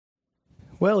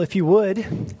Well, if you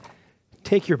would,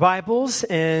 take your Bibles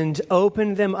and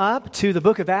open them up to the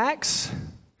book of Acts,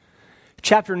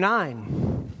 chapter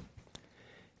 9.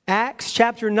 Acts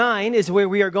chapter 9 is where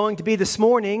we are going to be this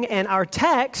morning, and our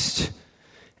text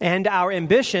and our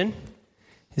ambition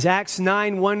is Acts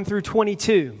 9, 1 through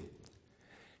 22.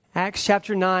 Acts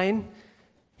chapter 9,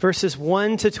 verses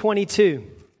 1 to 22.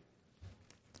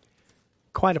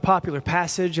 Quite a popular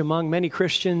passage among many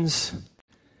Christians.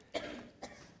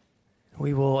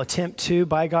 We will attempt to,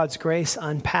 by God's grace,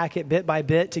 unpack it bit by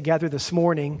bit together this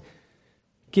morning.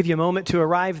 Give you a moment to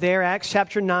arrive there. Acts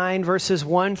chapter 9, verses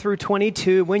 1 through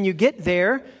 22. When you get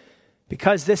there,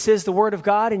 because this is the Word of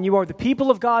God and you are the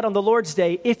people of God on the Lord's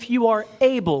Day, if you are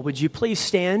able, would you please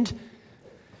stand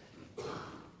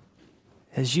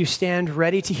as you stand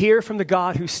ready to hear from the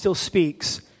God who still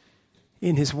speaks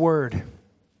in His Word.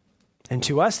 And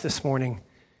to us this morning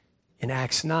in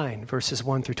Acts 9, verses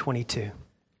 1 through 22.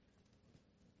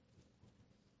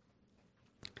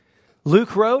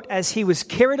 Luke wrote, as he was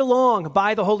carried along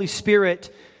by the Holy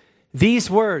Spirit,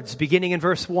 these words, beginning in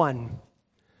verse 1.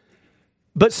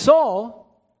 But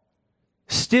Saul,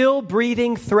 still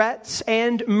breathing threats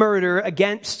and murder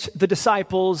against the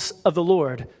disciples of the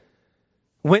Lord,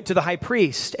 went to the high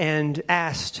priest and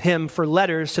asked him for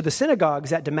letters to the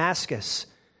synagogues at Damascus,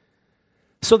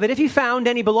 so that if he found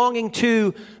any belonging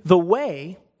to the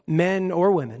way, men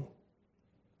or women,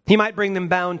 he might bring them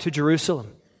bound to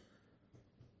Jerusalem.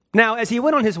 Now, as he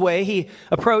went on his way, he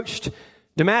approached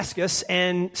Damascus,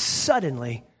 and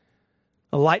suddenly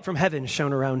a light from heaven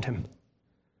shone around him.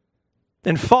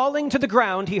 And falling to the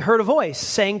ground, he heard a voice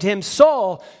saying to him,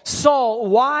 Saul, Saul,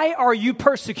 why are you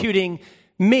persecuting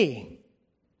me?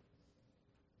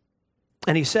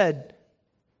 And he said,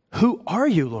 Who are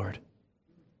you, Lord?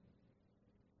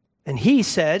 And he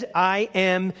said, I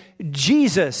am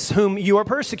Jesus, whom you are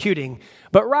persecuting.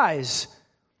 But rise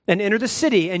and enter the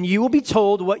city, and you will be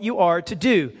told what you are to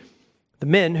do. The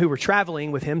men who were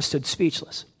traveling with him stood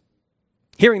speechless,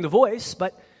 hearing the voice,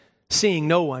 but seeing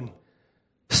no one.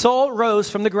 Saul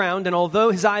rose from the ground, and although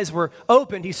his eyes were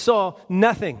opened, he saw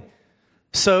nothing.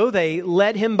 So they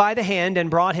led him by the hand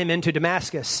and brought him into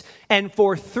Damascus. And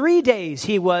for 3 days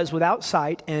he was without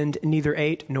sight and neither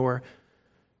ate nor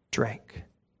drank.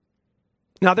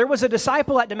 Now there was a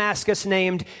disciple at Damascus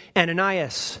named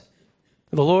Ananias.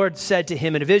 The Lord said to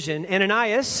him in a vision,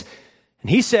 Ananias, and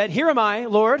he said, Here am I,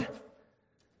 Lord.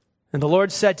 And the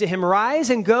Lord said to him, Rise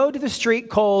and go to the street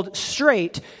called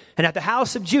Straight, and at the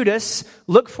house of Judas,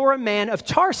 look for a man of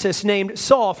Tarsus named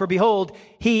Saul, for behold,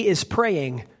 he is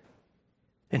praying.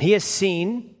 And he has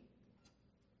seen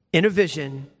in a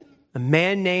vision a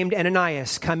man named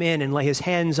Ananias come in and lay his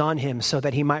hands on him so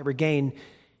that he might regain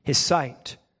his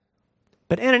sight.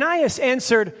 But Ananias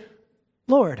answered,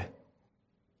 Lord,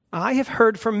 I have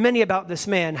heard from many about this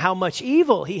man, how much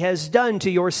evil he has done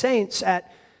to your saints at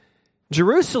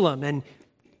Jerusalem. And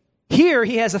here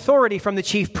he has authority from the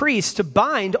chief priests to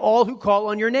bind all who call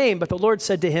on your name. But the Lord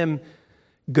said to him,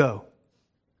 Go,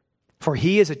 for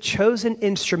he is a chosen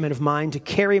instrument of mine to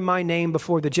carry my name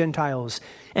before the Gentiles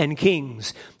and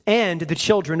kings and the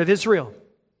children of Israel.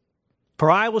 For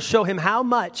I will show him how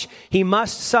much he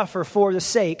must suffer for the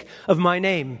sake of my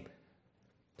name.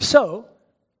 So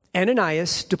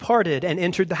Ananias departed and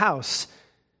entered the house.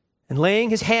 And laying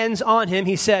his hands on him,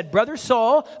 he said, Brother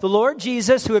Saul, the Lord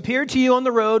Jesus, who appeared to you on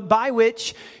the road by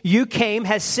which you came,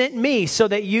 has sent me so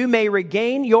that you may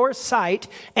regain your sight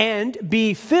and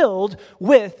be filled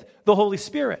with the Holy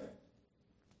Spirit.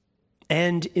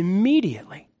 And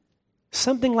immediately,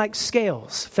 something like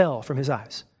scales fell from his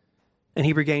eyes, and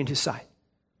he regained his sight.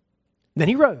 Then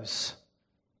he rose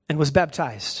and was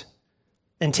baptized,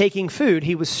 and taking food,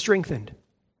 he was strengthened.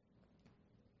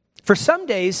 For some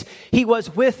days, he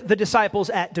was with the disciples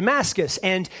at Damascus,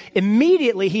 and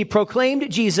immediately he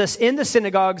proclaimed Jesus in the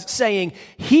synagogues, saying,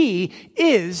 He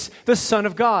is the Son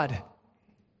of God.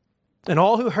 And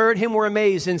all who heard him were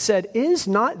amazed and said, Is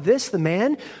not this the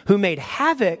man who made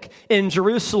havoc in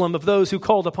Jerusalem of those who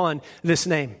called upon this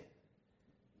name?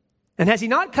 And has he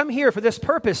not come here for this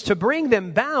purpose, to bring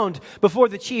them bound before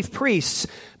the chief priests?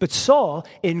 But Saul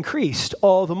increased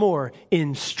all the more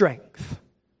in strength,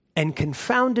 and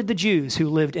confounded the Jews who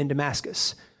lived in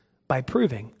Damascus by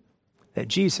proving that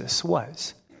Jesus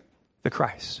was the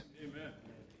Christ.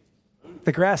 Amen.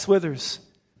 The grass withers,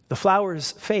 the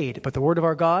flowers fade, but the word of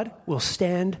our God will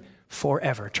stand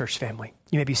forever, church family.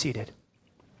 You may be seated.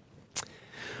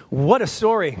 What a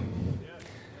story.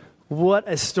 What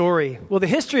a story. Well, the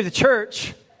history of the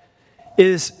church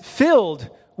is filled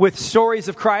with stories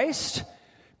of Christ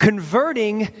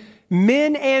converting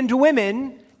men and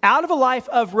women out of a life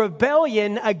of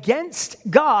rebellion against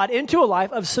God into a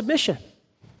life of submission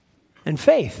and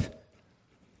faith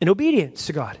and obedience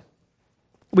to God.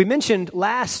 We mentioned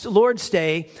last Lord's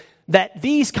Day that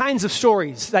these kinds of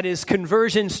stories, that is,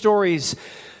 conversion stories,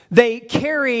 they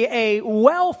carry a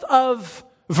wealth of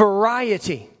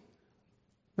variety.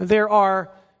 There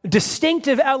are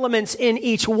distinctive elements in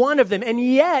each one of them, and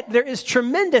yet there is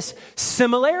tremendous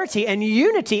similarity and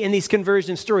unity in these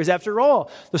conversion stories. After all,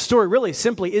 the story really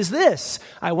simply is this: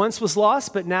 I once was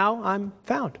lost, but now I'm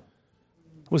found.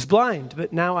 Was blind,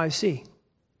 but now I see.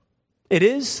 It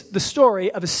is the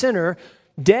story of a sinner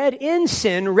dead in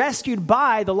sin, rescued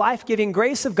by the life-giving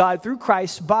grace of God through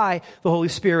Christ by the Holy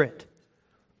Spirit.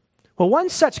 Well, one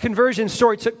such conversion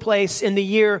story took place in the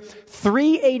year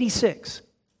 386.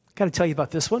 Got to tell you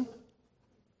about this one.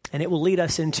 And it will lead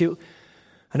us into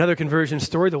another conversion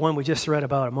story, the one we just read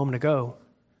about a moment ago.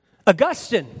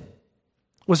 Augustine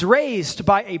was raised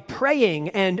by a praying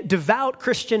and devout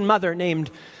Christian mother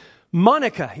named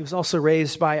Monica. He was also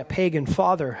raised by a pagan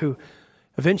father who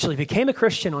eventually became a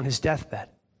Christian on his deathbed.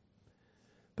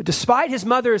 But despite his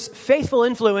mother's faithful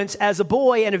influence as a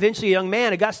boy and eventually a young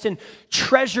man, Augustine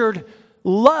treasured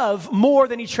love more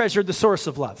than he treasured the source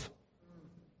of love.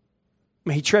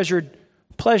 He treasured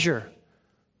pleasure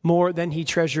more than he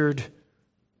treasured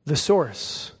the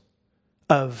source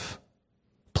of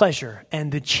pleasure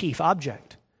and the chief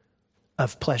object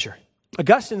of pleasure.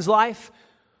 Augustine's life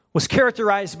was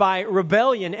characterized by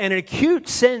rebellion, and an acute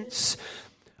sense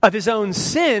of his own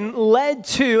sin led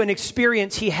to an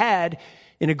experience he had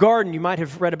in a garden. You might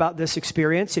have read about this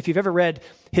experience. If you've ever read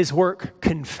his work,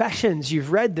 Confessions,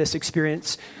 you've read this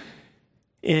experience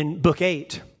in Book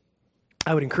 8.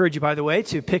 I would encourage you, by the way,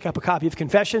 to pick up a copy of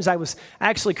Confessions. I was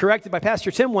actually corrected by Pastor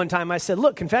Tim one time. I said,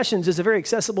 look, Confessions is a very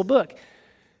accessible book.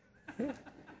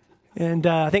 And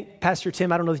I think Pastor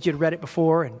Tim, I don't know that you'd read it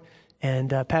before,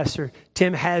 and Pastor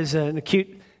Tim has an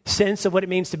acute sense of what it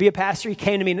means to be a pastor. He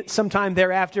came to me sometime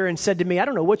thereafter and said to me, I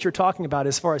don't know what you're talking about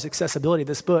as far as accessibility of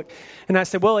this book. And I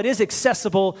said, well, it is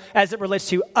accessible as it relates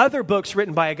to other books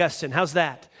written by Augustine. How's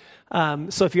that?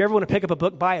 So if you ever want to pick up a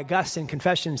book by Augustine,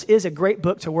 Confessions is a great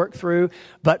book to work through,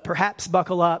 but perhaps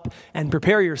buckle up and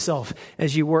prepare yourself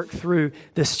as you work through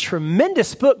this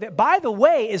tremendous book that, by the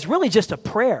way, is really just a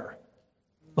prayer.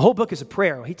 The whole book is a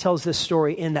prayer. He tells this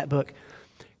story in that book,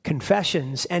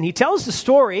 Confessions. And he tells the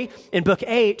story in Book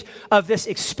 8 of this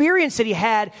experience that he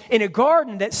had in a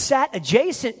garden that sat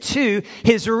adjacent to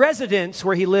his residence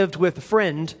where he lived with a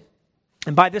friend.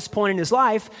 And by this point in his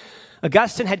life,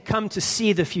 Augustine had come to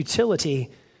see the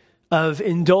futility of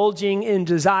indulging in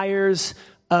desires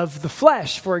of the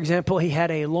flesh. For example, he had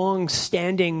a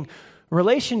long-standing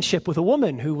relationship with a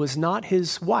woman who was not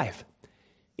his wife.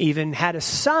 Even had a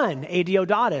son,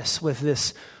 Adeodatus, with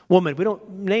this woman. We don't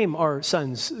name our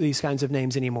sons these kinds of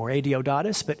names anymore,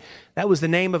 Adeodatus, but that was the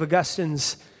name of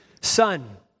Augustine's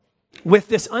son. With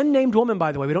this unnamed woman,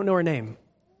 by the way, we don't know her name.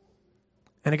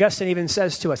 And Augustine even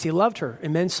says to us, he loved her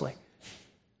immensely,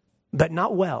 but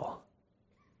not well.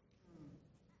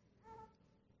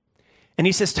 And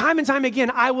he says, time and time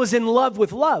again, I was in love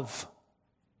with love.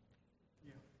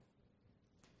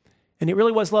 And it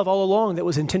really was love all along that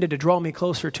was intended to draw me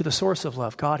closer to the source of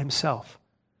love, God himself,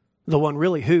 the one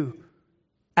really who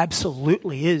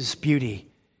absolutely is beauty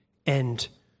and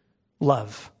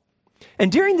love.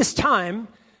 And during this time,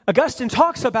 Augustine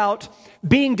talks about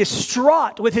being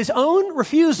distraught with his own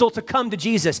refusal to come to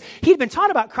Jesus. He'd been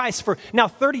taught about Christ for now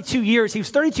 32 years. He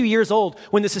was 32 years old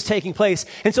when this is taking place.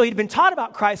 And so he'd been taught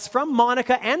about Christ from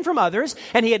Monica and from others.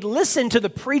 And he had listened to the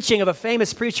preaching of a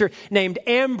famous preacher named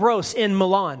Ambrose in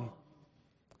Milan.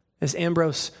 As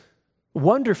Ambrose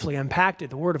wonderfully unpacked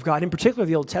the Word of God, in particular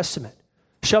the Old Testament,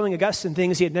 showing Augustine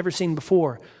things he had never seen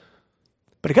before.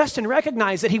 But Augustine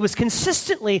recognized that he was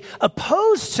consistently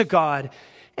opposed to God.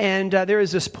 And there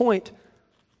is this point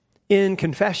in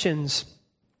Confessions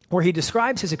where he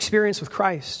describes his experience with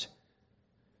Christ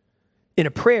in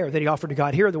a prayer that he offered to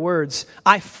God. Here are the words,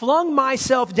 I flung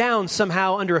myself down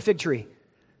somehow under a fig tree.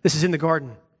 This is in the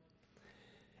garden.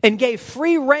 And gave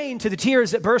free rein to the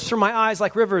tears that burst from my eyes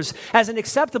like rivers as an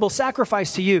acceptable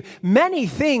sacrifice to you. Many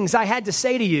things I had to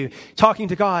say to you, talking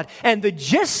to God. And the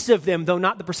gist of them, though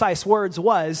not the precise words,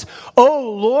 was, oh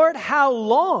Lord, how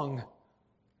long?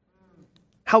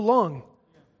 How long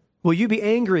will you be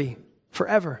angry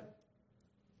forever?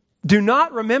 Do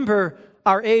not remember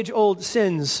our age-old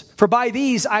sins, for by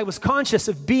these I was conscious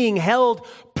of being held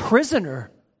prisoner.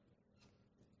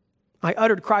 I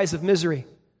uttered cries of misery.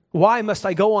 Why must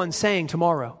I go on saying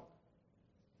tomorrow?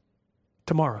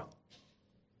 Tomorrow.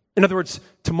 In other words,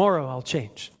 tomorrow I'll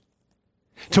change.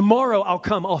 Tomorrow I'll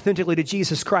come authentically to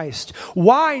Jesus Christ.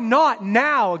 Why not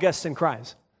now, Augustine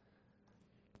cries.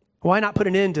 Why not put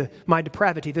an end to my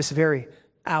depravity this very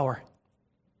hour?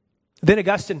 Then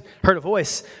Augustine heard a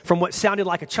voice from what sounded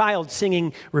like a child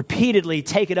singing repeatedly,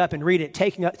 take it up and read it,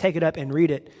 take it up and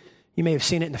read it. You may have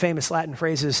seen it in the famous Latin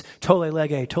phrases, tolle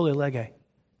lege, tolle lege.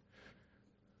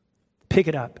 Pick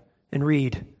it up and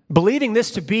read. Believing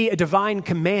this to be a divine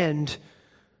command,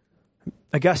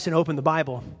 Augustine opened the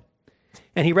Bible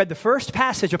and he read the first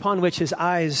passage upon which his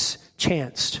eyes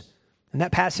chanced. And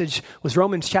that passage was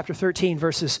Romans chapter 13,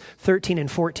 verses 13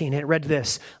 and 14. And it read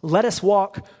this: let us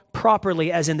walk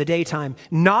properly as in the daytime,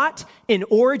 not in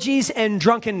orgies and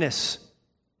drunkenness,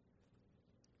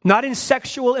 not in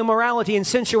sexual immorality and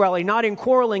sensuality, not in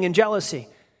quarreling and jealousy,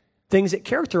 things that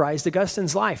characterized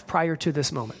Augustine's life prior to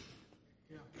this moment.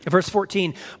 Verse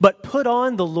 14, but put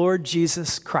on the Lord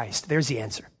Jesus Christ. There's the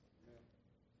answer.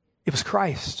 It was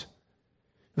Christ.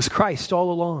 It was Christ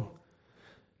all along.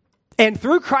 And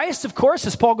through Christ, of course,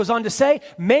 as Paul goes on to say,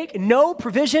 make no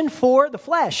provision for the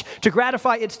flesh to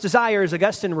gratify its desires,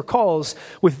 Augustine recalls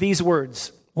with these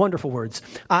words, wonderful words.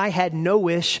 I had no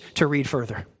wish to read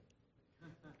further,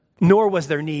 nor was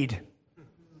there need.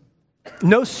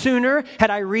 No sooner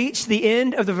had I reached the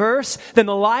end of the verse than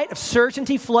the light of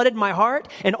certainty flooded my heart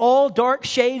and all dark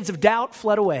shades of doubt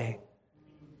fled away.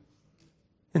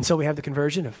 And so we have the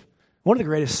conversion of one of the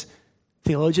greatest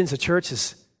theologians the church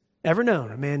has ever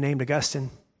known, a man named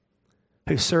Augustine,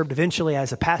 who served eventually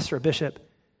as a pastor, a bishop,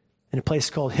 in a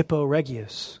place called Hippo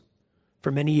Regius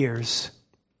for many years.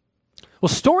 Well,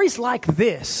 stories like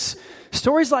this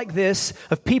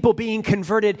of people being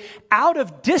converted out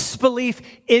of disbelief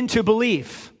into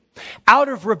belief, out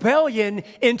of rebellion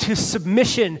into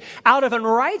submission, out of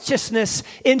unrighteousness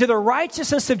into the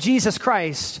righteousness of Jesus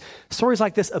Christ, stories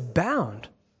like this abound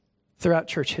throughout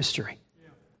church history.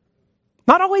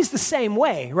 Not always the same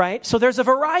way, right? So there's a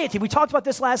variety. We talked about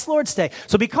this last Lord's Day.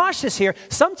 So be cautious here.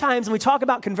 Sometimes when we talk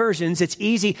about conversions, it's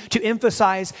easy to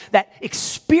emphasize that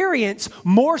experience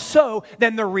more so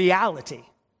than the reality.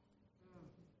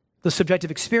 The subjective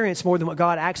experience more than what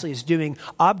God actually is doing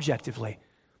objectively.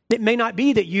 It may not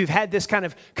be that you've had this kind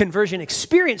of conversion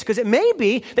experience, because it may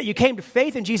be that you came to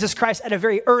faith in Jesus Christ at a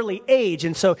very early age.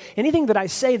 And so anything that I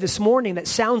say this morning that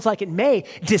sounds like it may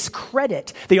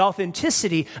discredit the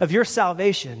authenticity of your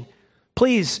salvation,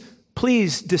 please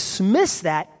dismiss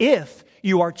that if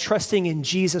you are trusting in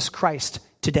Jesus Christ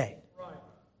today.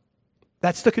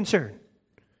 That's the concern.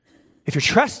 If you're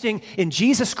trusting in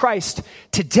Jesus Christ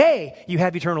today, you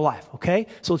have eternal life, okay?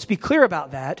 So let's be clear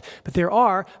about that. But there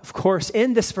are, of course,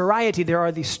 in this variety, there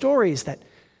are these stories that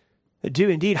do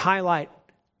indeed highlight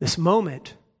this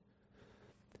moment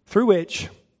through which,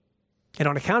 and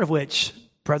on account of which,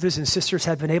 brothers and sisters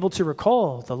have been able to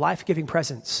recall the life-giving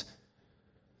presence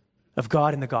of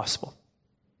God in the gospel,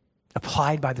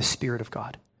 applied by the Spirit of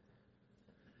God.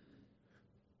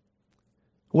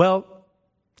 Well,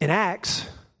 in Acts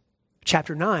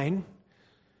chapter 9,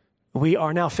 we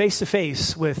are now face to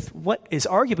face with what is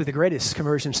arguably the greatest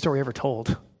conversion story ever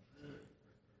told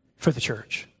for the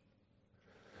church.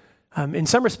 In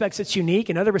some respects, it's unique.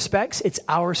 In other respects, it's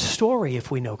our story if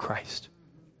we know Christ.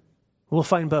 We'll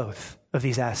find both of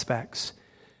these aspects.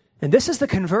 And this is the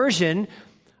conversion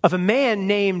of a man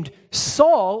named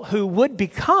Saul who would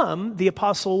become the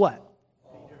apostle what?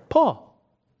 Paul.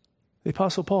 The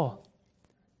apostle Paul.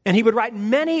 And he would write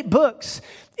many books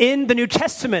in the New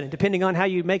Testament. And depending on how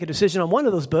you make a decision on one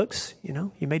of those books,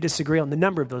 you may disagree on the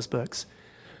number of those books.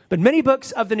 But many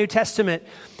books of the New Testament,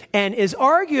 and is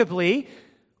arguably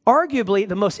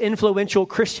the most influential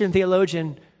Christian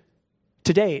theologian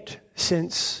to date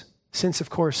since of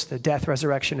course, the death,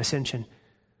 resurrection, ascension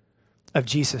of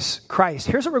Jesus Christ.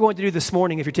 Here's what we're going to do this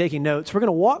morning if you're taking notes. We're going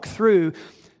to walk through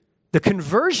the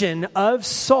conversion of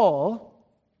Saul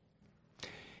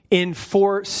in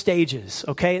 4 stages,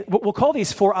 okay? We'll call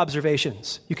these 4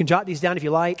 observations. You can jot these down if you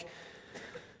like.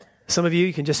 Some of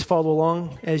you can just follow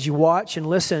along as you watch and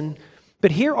listen.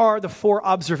 But here are the 4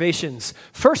 observations.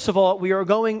 First of all, we are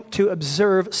going to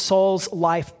observe Saul's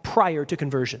life prior to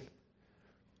conversion.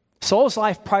 Saul's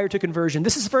life prior to conversion.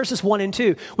 This is verses 1 and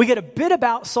 2. We get a bit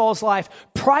about Saul's life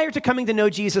prior to coming to know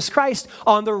Jesus Christ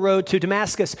on the road to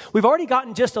Damascus. We've already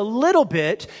gotten just a little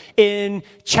bit in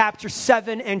chapter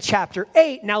 7 and chapter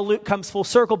 8. Now Luke comes full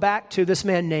circle back to this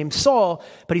man named Saul,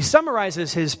 but he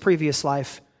summarizes his previous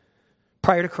life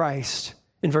prior to Christ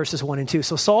in verses 1 and 2.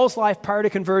 So Saul's life prior to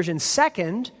conversion.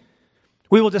 Second,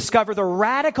 we will discover the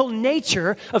radical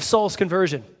nature of Saul's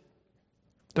conversion.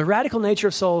 The radical nature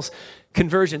of Saul's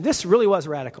conversion. This really was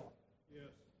radical.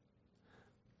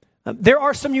 There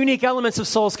are some unique elements of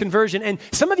Saul's conversion. And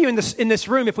some of you in this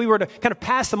room, if we were to kind of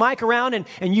pass the mic around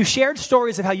and you shared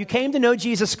stories of how you came to know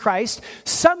Jesus Christ,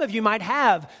 some of you might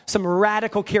have some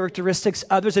radical characteristics.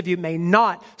 Others of you may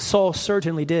not. Saul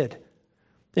certainly did.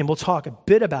 And we'll talk a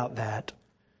bit about that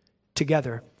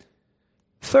together.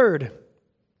 Third,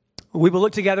 we will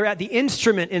look together at the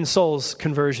instrument in Saul's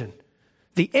conversion.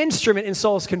 The instrument in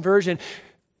Saul's conversion.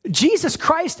 Jesus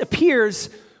Christ appears,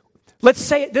 let's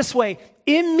say it this way,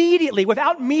 immediately,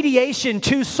 without mediation,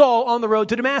 to Saul on the road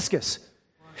to Damascus.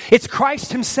 It's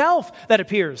Christ himself that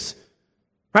appears.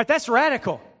 Right? That's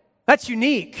radical. That's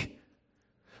unique.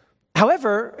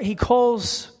 However, he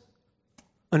calls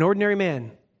an ordinary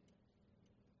man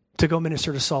to go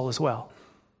minister to Saul as well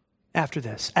after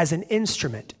this, as an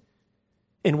instrument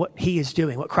in what he is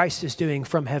doing, what Christ is doing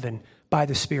from heaven by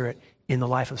the Spirit in the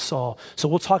life of Saul. So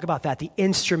we'll talk about that, the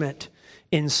instrument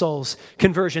in Saul's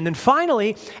conversion. Then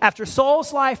finally, after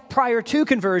Saul's life prior to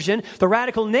conversion, the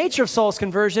radical nature of Saul's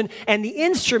conversion, and the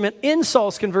instrument in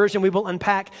Saul's conversion, we will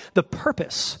unpack the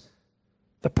purpose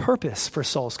for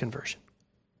Saul's conversion.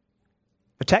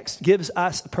 The text gives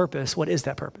us a purpose. What is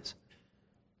that purpose?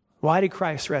 Why did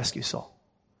Christ rescue Saul?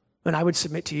 And I would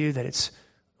submit to you that it's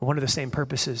one of the same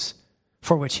purposes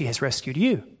for which he has rescued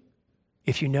you,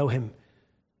 if you know him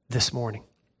this morning.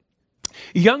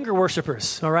 Younger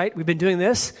worshipers, all right? We've been doing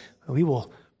this. We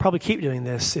will probably keep doing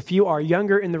this. If you are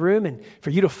younger in the room and for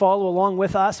you to follow along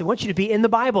with us, I want you to be in the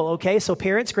Bible, okay? So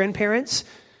parents, grandparents,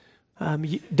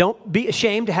 don't be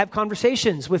ashamed to have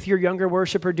conversations with your younger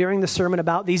worshiper during the sermon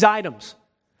about these items.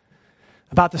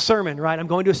 About the sermon, right? I'm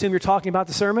going to assume you're talking about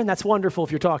the sermon. That's wonderful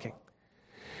if you're talking.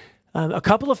 A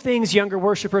couple of things, younger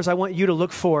worshipers, I want you to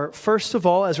look for. First of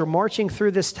all, as we're marching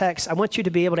through this text, I want you to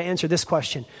be able to answer this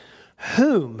question.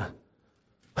 Whom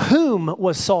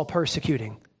was Saul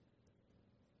persecuting?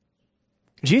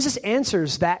 Jesus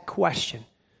answers that question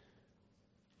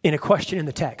in a question in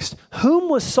the text. Whom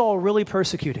was Saul really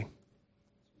persecuting?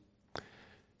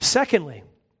 Secondly,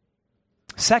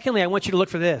 I want you to look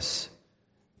for this.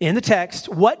 In the text,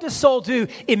 what does Saul do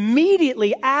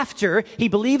immediately after he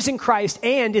believes in Christ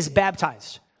and is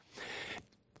baptized?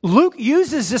 Luke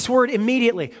uses this word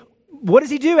immediately. What does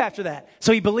he do after that?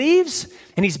 So he believes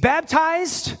and he's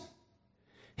baptized.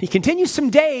 He continues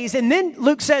some days, and then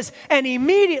Luke says, and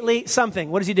immediately something.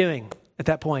 What is he doing at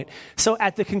that point? So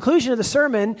at the conclusion of the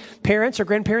sermon, parents or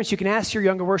grandparents, you can ask your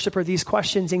younger worshiper these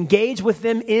questions. Engage with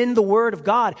them in the Word of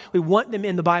God. We want them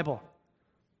in the Bible.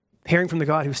 Hearing from the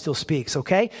God who still speaks,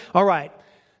 okay? All right,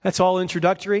 that's all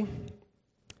introductory.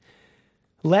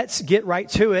 Let's get right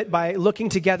to it by looking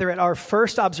together at our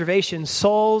first observation,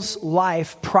 Saul's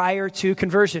life prior to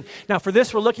conversion. Now for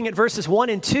this, we're looking at verses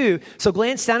 1 and 2, so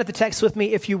glance down at the text with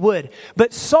me if you would.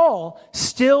 But Saul,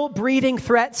 still breathing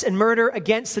threats and murder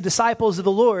against the disciples of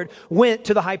the Lord, went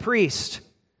to the high priest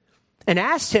and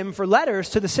asked him for letters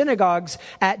to the synagogues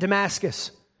at Damascus,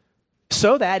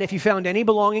 so that if he found any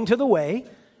belonging to the way,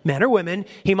 men or women,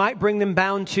 he might bring them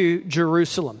bound to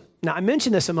Jerusalem. Now, I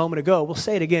mentioned this a moment ago. We'll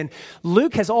say it again.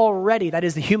 Luke has already, that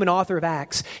is the human author of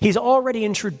Acts, he's already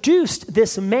introduced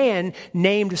this man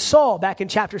named Saul back in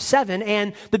chapter 7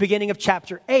 and the beginning of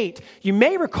chapter 8. You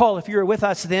may recall, if you were with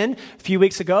us then, a few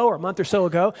weeks ago or a month or so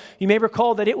ago, you may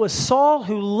recall that it was Saul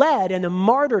who led in the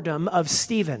martyrdom of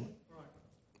Stephen,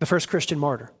 the first Christian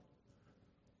martyr.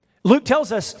 Luke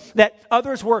tells us that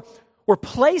others were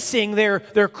placing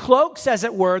their cloaks, as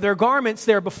it were, their garments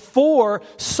there before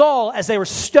Saul as they were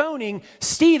stoning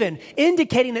Stephen,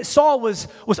 indicating that Saul was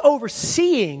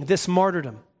overseeing this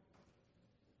martyrdom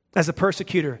as a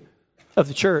persecutor of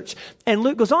the church. And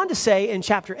Luke goes on to say in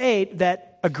chapter 8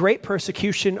 that a great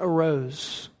persecution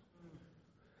arose.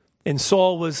 And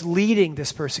Saul was leading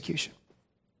this persecution.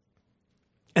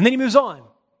 And then he moves on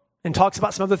and talks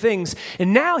about some other things.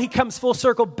 And now he comes full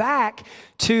circle back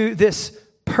to this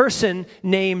person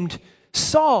named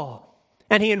Saul.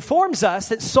 And he informs us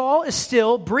that Saul is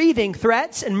still breathing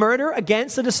threats and murder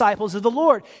against the disciples of the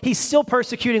Lord. He's still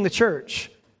persecuting the church.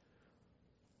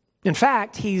 In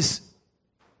fact, he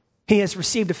has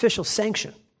received official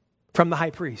sanction from the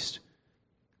high priest.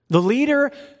 The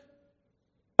leader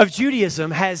of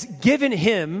Judaism has given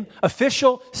him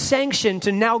official sanction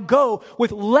to now go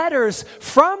with letters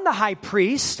from the high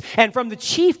priest and from the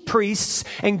chief priests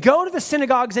and go to the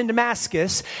synagogues in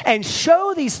Damascus and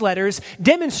show these letters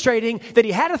demonstrating that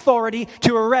he had authority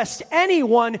to arrest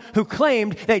anyone who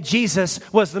claimed that Jesus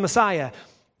was the Messiah.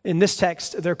 In this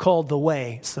text, they're called the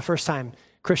Way. It's the first time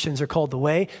Christians are called the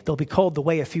Way. They'll be called the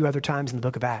Way a few other times in the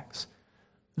book of Acts.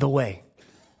 The Way.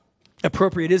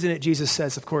 Appropriate, isn't it? Jesus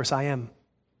says, of course, I am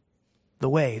the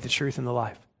way, the truth, and the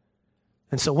life.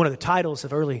 And so one of the titles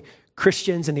of early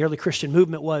Christians and the early Christian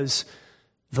movement was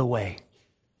the way.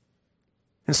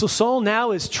 And so Saul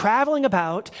now is traveling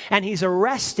about and he's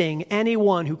arresting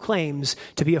anyone who claims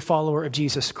to be a follower of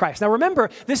Jesus Christ. Now remember,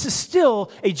 this is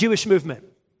still a Jewish movement.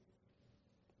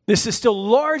 This is still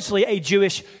largely a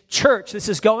Jewish church. This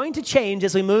is going to change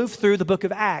as we move through the book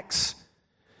of Acts.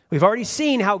 We've already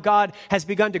seen how God has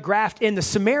begun to graft in the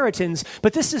Samaritans,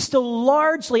 but this is still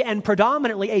largely and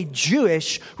predominantly a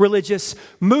Jewish religious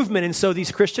movement. And so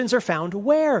these Christians are found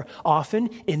where? Often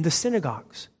in the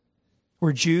synagogues,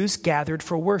 where Jews gathered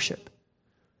for worship.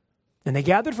 And they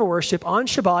gathered for worship on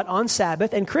Shabbat, on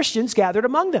Sabbath, and Christians gathered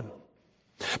among them.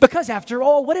 Because after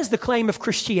all, what is the claim of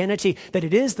Christianity? That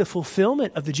it is the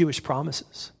fulfillment of the Jewish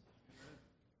promises.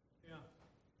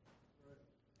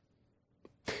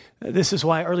 This is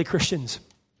why early Christians,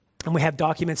 and we have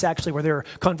documents actually where there are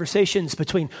conversations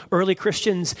between early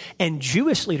Christians and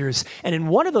Jewish leaders. And in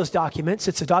one of those documents,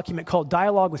 it's a document called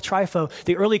Dialogue with Trypho,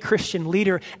 the early Christian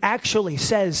leader actually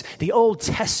says the Old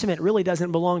Testament really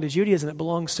doesn't belong to Judaism, it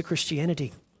belongs to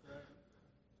Christianity.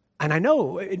 And I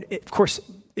know, of course,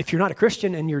 if you're not a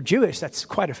Christian and you're Jewish, that's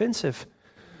quite offensive.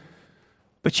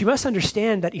 But you must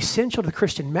understand that essential to the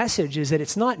Christian message is that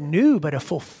it's not new, but a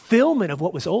fulfillment of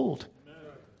what was old.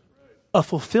 A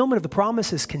fulfillment of the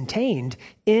promises contained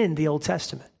in the Old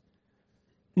Testament,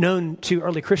 known to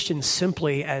early Christians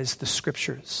simply as the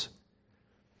Scriptures.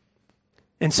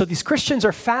 And so these Christians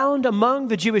are found among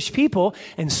the Jewish people,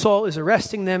 and Saul is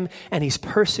arresting them, and he's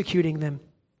persecuting them.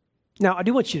 Now, I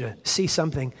do want you to see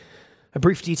something, a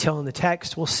brief detail in the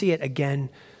text. We'll see it again.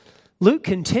 Luke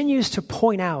continues to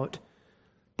point out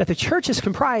that the church is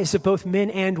comprised of both men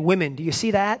and women. Do you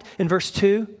see that in verse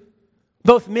 2?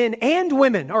 Both men and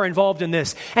women are involved in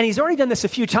this. And he's already done this a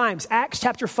few times. Acts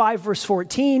chapter 5, verse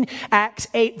 14, Acts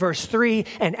 8, verse 3,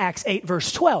 and Acts 8,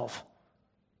 verse 12.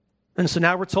 And so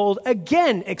now we're told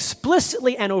again,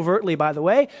 explicitly and overtly, by the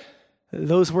way,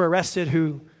 those were arrested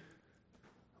who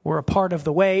were a part of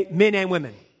the way, men and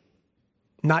women.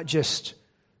 Not just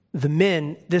the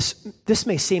men. This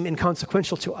may seem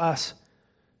inconsequential to us,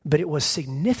 but it was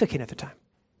significant at the time.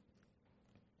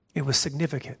 It was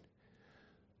significant.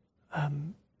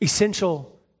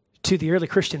 Essential to the early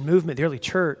Christian movement, the early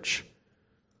church,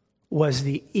 was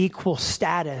the equal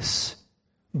status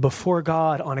before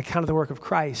God on account of the work of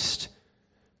Christ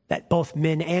that both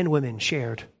men and women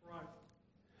shared.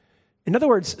 In other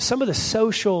words, some of the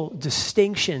social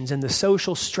distinctions and the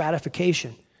social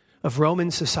stratification of Roman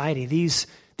society, these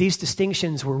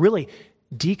distinctions were really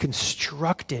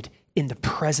deconstructed in the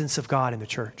presence of God in the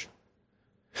church.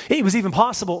 It was even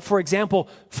possible, for example,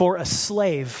 for a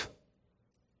slave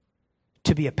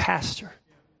to be a pastor,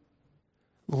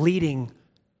 leading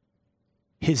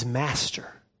his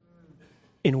master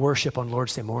in worship on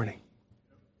Lord's Day morning,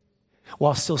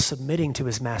 while still submitting to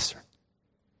his master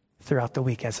throughout the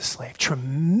week as a slave.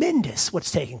 Tremendous what's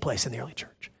taking place in the early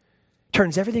church.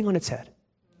 Turns everything on its head.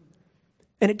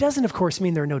 And it doesn't, of course,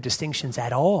 mean there are no distinctions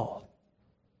at all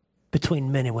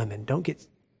between men and women. Don't get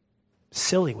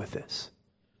silly with this.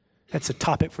 That's a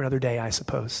topic for another day, I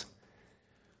suppose.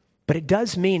 But it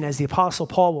does mean, as the Apostle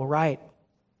Paul will write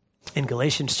in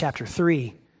Galatians chapter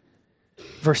 3,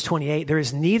 verse 28, there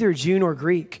is neither Jew nor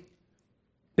Greek.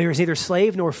 There is neither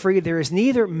slave nor free. There is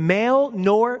neither male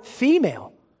nor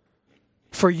female.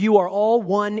 For you are all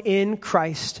one in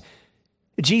Christ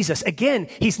Jesus. Again,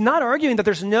 he's not arguing that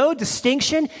there's no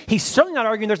distinction. He's certainly not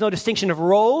arguing there's no distinction of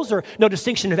roles or no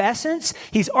distinction of essence.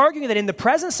 He's arguing that in the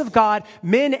presence of God,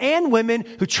 men and women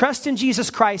who trust in Jesus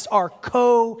Christ are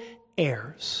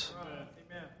co-heirs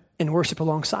and worship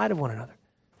alongside of one another,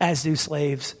 as do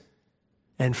slaves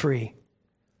and free,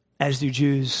 as do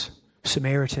Jews,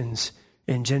 Samaritans,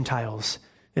 and Gentiles,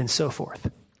 and so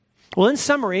forth. Well, in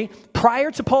summary,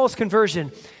 prior to Paul's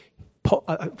conversion,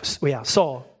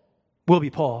 Saul will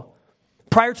be Paul.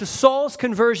 Prior to Saul's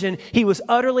conversion, he was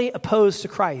utterly opposed to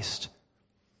Christ,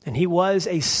 and he was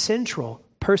a central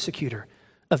persecutor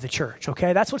of the church,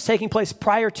 okay? That's what's taking place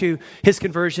prior to his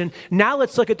conversion. Now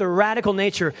let's look at the radical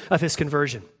nature of his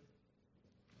conversion.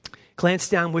 Glance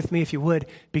down with me, if you would,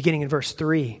 beginning in verse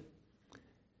 3.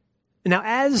 Now,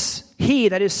 as he,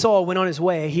 that is Saul, went on his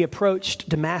way, he approached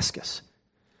Damascus.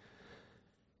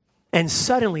 And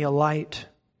suddenly a light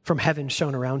from heaven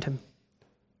shone around him.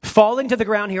 Falling to the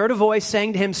ground, he heard a voice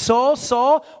saying to him, Saul,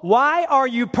 Saul, why are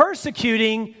you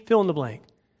persecuting, fill in the blank,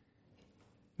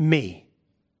 me?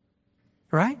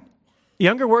 Right?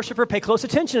 Younger worshiper, pay close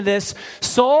attention to this.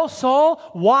 Saul, Saul,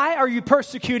 why are you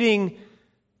persecuting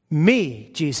me?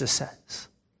 Jesus says.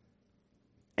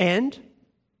 And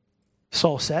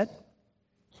Saul said,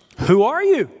 who are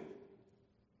you,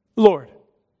 Lord?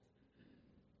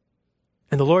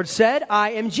 And the Lord said,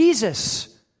 I am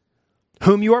Jesus,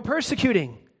 whom you are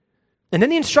persecuting. And then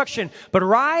the instruction, but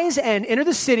rise and enter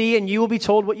the city, and you will be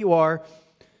told what you are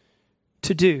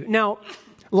to do. Now,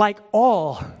 like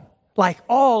all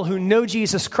who know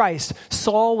Jesus Christ,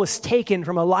 Saul was taken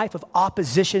from a life of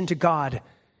opposition to God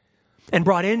and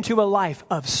brought into a life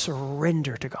of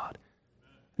surrender to God.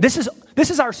 This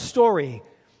is our story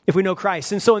if we know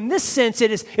Christ. And so in this sense,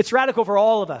 it's radical for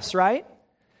all of us, right?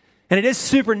 And it is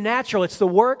supernatural. It's the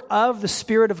work of the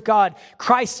Spirit of God.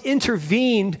 Christ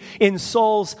intervened in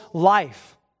Saul's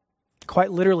life, quite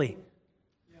literally,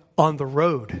 on the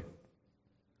road,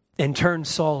 and turned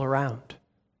Saul around.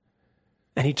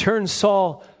 And he turned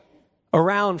Saul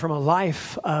around from a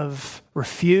life of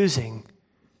refusing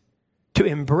to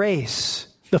embrace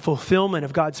the fulfillment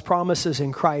of God's promises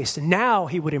in Christ. And now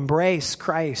he would embrace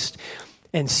Christ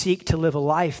and seek to live a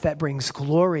life that brings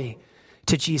glory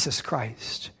to Jesus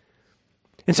Christ.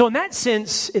 And so in that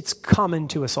sense, it's common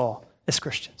to us all as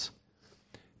Christians.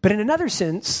 But in another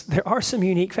sense, there are some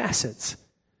unique facets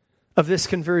of this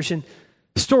conversion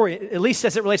story, at least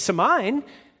as it relates to mine.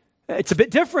 It's a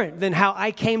bit different than how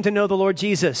I came to know the Lord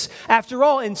Jesus. After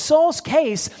all, in Saul's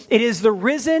case, it is the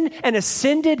risen and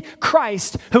ascended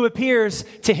Christ who appears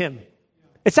to him.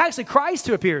 It's actually Christ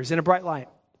who appears in a bright light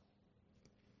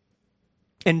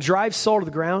and drives Saul to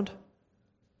the ground.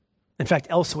 In fact,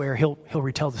 elsewhere, he'll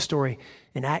retell the story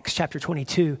in Acts chapter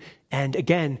 22 and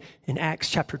again in Acts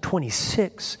chapter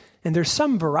 26. And there's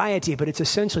some variety, but it's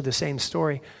essentially the same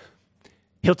story.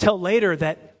 He'll tell later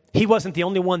that he wasn't the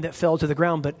only one that fell to the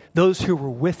ground, but those who were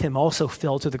with him also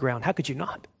fell to the ground. How could you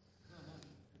not?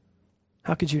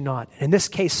 How could you not? In this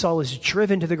case, Saul is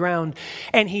driven to the ground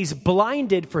and he's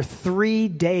blinded for 3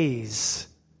 days.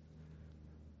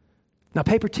 Now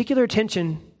pay particular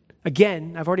attention.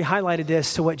 Again, I've already highlighted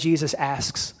this to what Jesus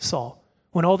asks Saul.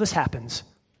 When all this happens,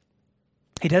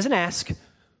 he doesn't ask,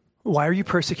 why are you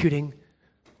persecuting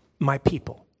my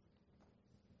people?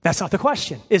 That's not the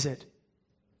question, is it?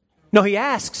 No, he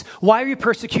asks, why are you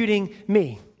persecuting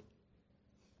me?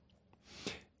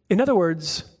 In other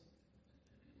words,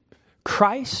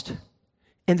 Christ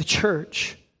and the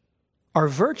church are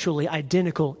virtually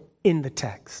identical in the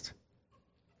text.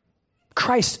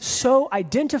 Christ so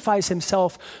identifies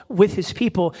himself with his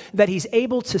people that he's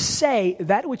able to say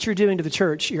that which you're doing to the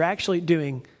church, you're actually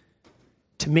doing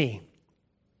to me.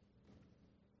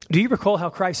 Do you recall how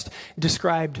Christ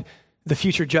described the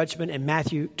future judgment in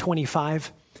Matthew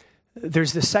 25?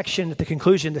 There's this section at the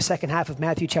conclusion, the second half of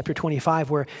Matthew chapter 25,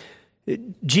 where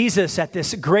Jesus at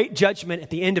this great judgment at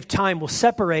the end of time will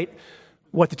separate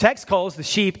what the text calls the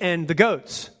sheep and the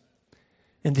goats.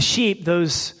 And the sheep,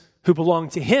 those who belong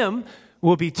to him,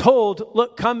 will be told,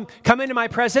 look, come into my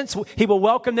presence. He will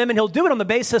welcome them, and he'll do it on the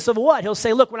basis of what? He'll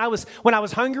say, look, when I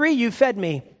was hungry, you fed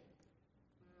me.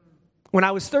 When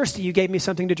I was thirsty, you gave me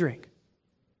something to drink.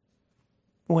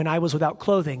 When I was without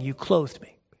clothing, you clothed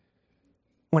me.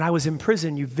 When I was in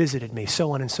prison, you visited me,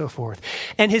 so on and so forth.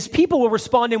 And his people will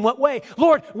respond in what way?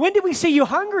 Lord, when did we see you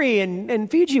hungry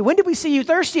and feed you? When did we see you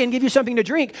thirsty and give you something to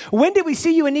drink? When did we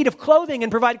see you in need of clothing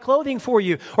and provide clothing for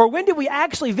you? Or when did we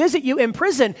actually visit you in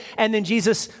prison? And then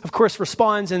Jesus, of course,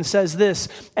 responds and says this,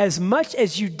 as much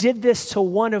as you did this to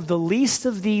one of the least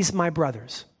of these, my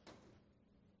brothers,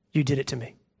 you did it to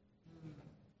me.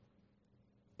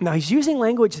 Now, he's using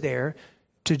language there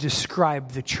to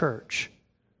describe the church.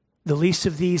 The least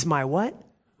of these, my what?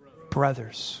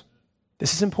 Brothers.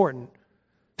 This is important.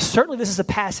 Certainly this is a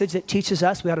passage that teaches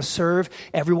us we ought to serve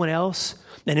everyone else.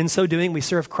 And in so doing, we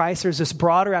serve Christ. There's this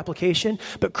broader application.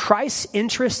 But Christ's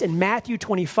interest in Matthew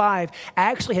 25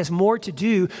 actually has more to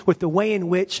do with the way in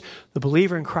which the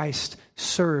believer in Christ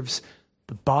serves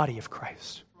the body of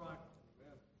Christ.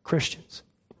 Christians.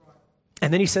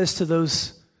 And then he says to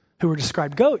those who are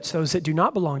described goats, those that do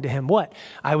not belong to him, what?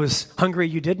 I was hungry,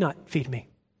 you did not feed me.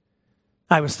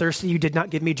 I was thirsty, you did not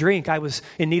give me drink. I was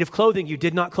in need of clothing, you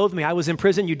did not clothe me. I was in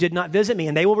prison, you did not visit me.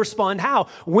 And they will respond, how?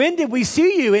 When did we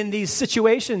see you in these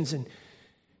situations? And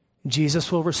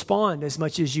Jesus will respond, as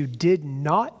much as you did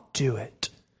not do it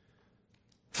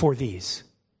for these,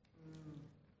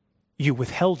 you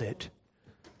withheld it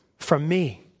from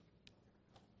me.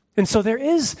 And so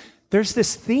there's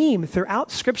this theme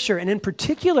throughout Scripture, and in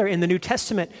particular in the New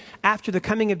Testament after the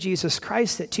coming of Jesus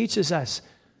Christ, that teaches us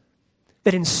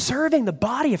that in serving the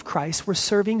body of Christ, we're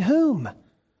serving whom?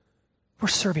 We're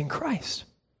serving Christ.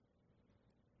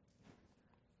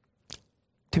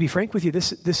 To be frank with you,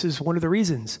 this is one of the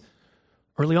reasons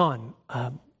early on,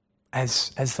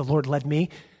 as the Lord led me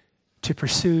to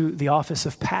pursue the office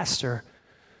of pastor,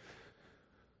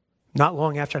 not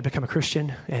long after I'd become a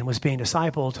Christian and was being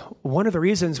discipled, one of the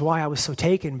reasons why I was so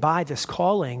taken by this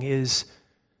calling is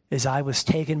I was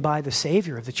taken by the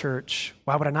Savior of the church.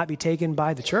 Why would I not be taken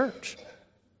by the church?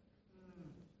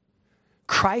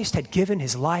 Christ had given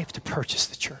his life to purchase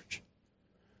the church.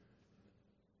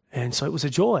 And so it was a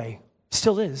joy.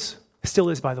 Still is. Still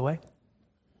is, by the way.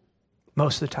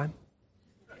 Most of the time.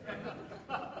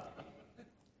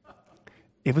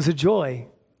 It was a joy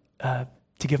to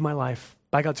give my life,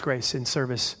 by God's grace, in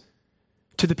service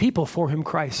to the people for whom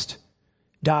Christ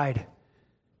died,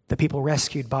 the people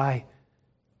rescued by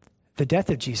the death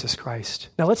of Jesus Christ.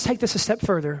 Now let's take this a step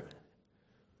further.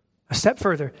 A step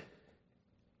further.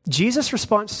 Jesus'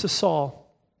 response to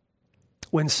Saul,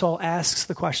 when Saul asks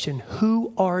the question,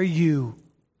 "Who are you,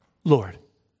 Lord?"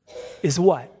 is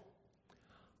what?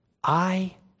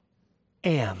 I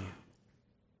am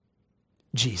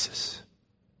Jesus,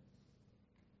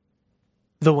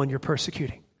 the one you're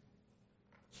persecuting.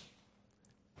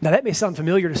 Now that may sound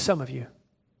familiar to some of you.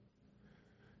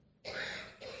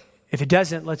 If it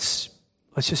doesn't, let's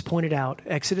just point it out.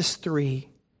 Exodus 3,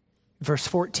 verse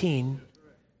 14,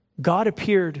 God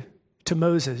appeared to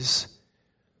Moses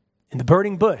in the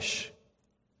burning bush.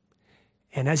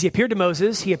 And as he appeared to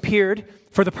Moses, he appeared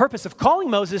for the purpose of calling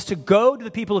Moses to go to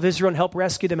the people of Israel and help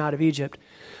rescue them out of Egypt.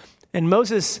 And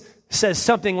Moses says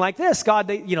something like this: God,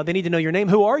 they need to know your name.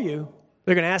 Who are you?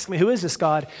 They're going to ask me, who is this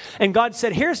God? And God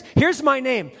said, here's my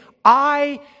name.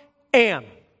 I am.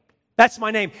 That's my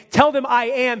name. Tell them I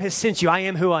am has sent you. I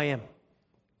am who I am.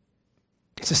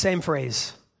 It's the same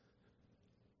phrase.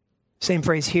 Same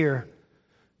phrase here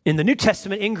in the New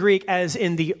Testament in Greek as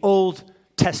in the Old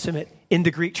Testament in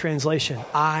the Greek translation.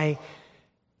 I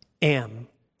am.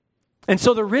 And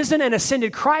so the risen and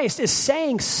ascended Christ is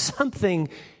saying something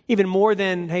even more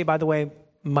than, hey, by the way,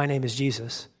 my name is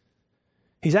Jesus.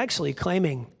 He's actually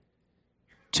claiming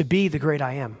to be the great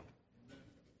I am.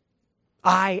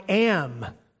 I am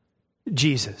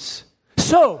Jesus.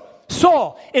 So,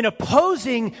 Saul, in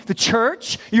opposing the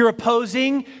church, you're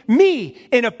opposing me.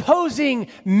 In opposing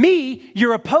me,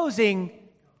 you're opposing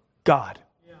God.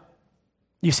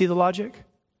 You see the logic?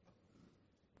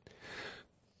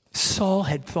 Saul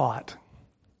had thought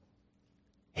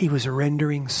he was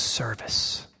rendering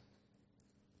service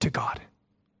to God.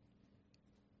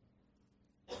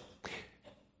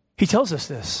 He tells us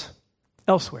this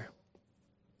elsewhere.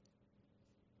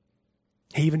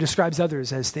 He even describes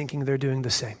others as thinking they're doing the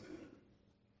same.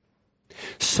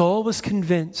 Saul was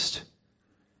convinced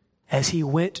as he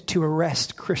went to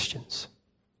arrest Christians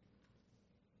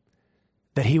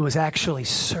that he was actually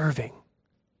serving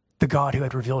the God who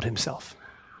had revealed himself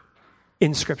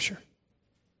in Scripture.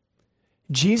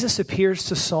 Jesus appears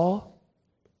to Saul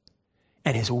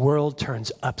and his world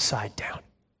turns upside down.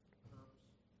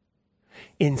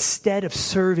 Instead of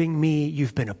serving me,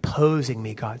 you've been opposing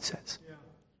me, God says.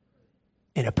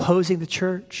 In opposing the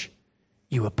church,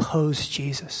 you oppose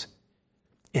Jesus.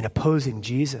 In opposing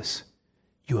Jesus,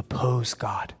 you oppose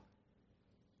God.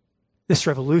 This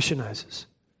revolutionizes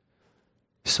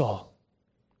Saul.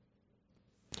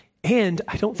 And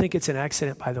I don't think it's an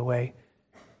accident, by the way,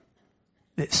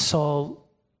 that Saul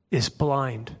is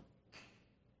blind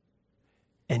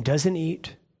and doesn't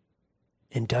eat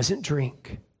and doesn't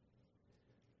drink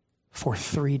for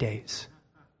 3 days.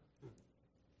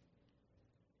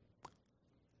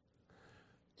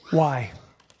 Why?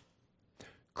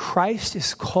 Christ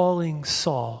is calling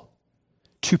Saul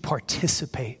to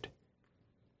participate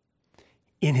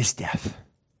in his death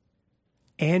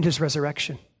and his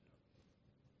resurrection.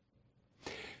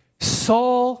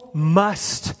 Saul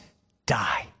must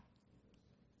die.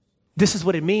 This is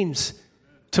what it means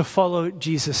to follow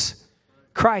Jesus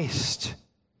Christ.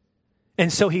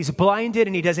 And so he's blinded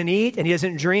and he doesn't eat and he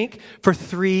doesn't drink for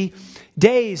 3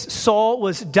 days. Saul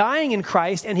was dying in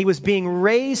Christ and he was being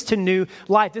raised to new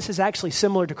life. This is actually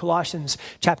similar to Colossians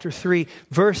chapter 3,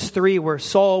 verse 3, where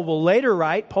Paul will later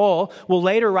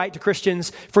write to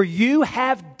Christians, "For you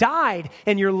have died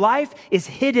and your life is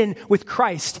hidden with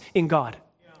Christ in God."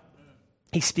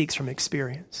 He speaks from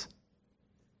experience.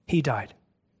 He died.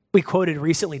 We quoted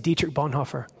recently Dietrich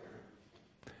Bonhoeffer,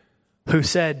 who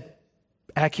said,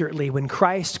 accurately, when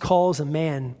Christ calls a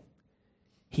man,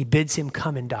 he bids him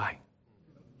come and die.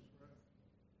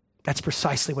 That's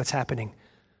precisely what's happening.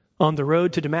 On the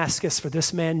road to Damascus for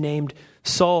this man named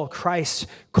Saul, Christ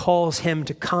calls him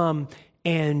to come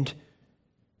and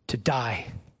to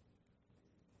die.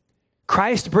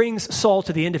 Christ brings Saul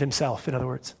to the end of himself, in other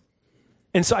words.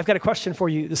 And so I've got a question for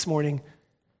you this morning,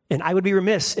 and I would be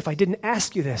remiss if I didn't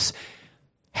ask you this.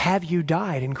 Have you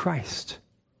died in Christ?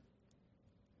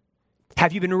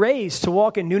 Have you been raised to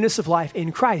walk in newness of life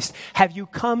in Christ? Have you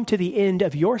come to the end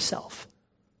of yourself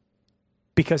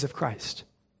because of Christ?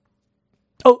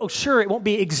 Oh, sure, it won't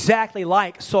be exactly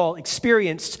like Saul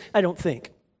experienced, I don't think.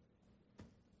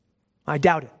 I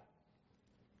doubt it.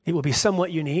 It will be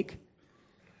somewhat unique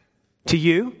to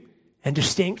you and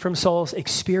distinct from Saul's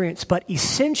experience, but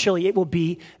essentially it will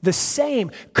be the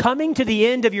same. Coming to the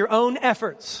end of your own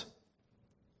efforts.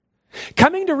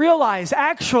 Coming to realize,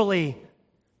 actually,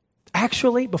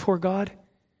 before God,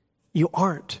 you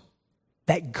aren't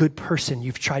that good person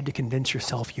you've tried to convince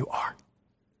yourself you are.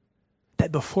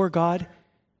 That before God,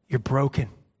 you're broken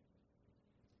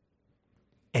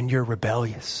and you're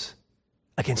rebellious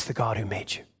against the God who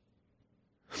made you.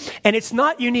 And it's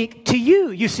not unique to you.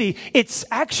 You see, it's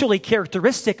actually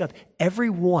characteristic of every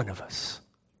one of us.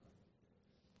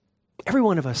 Every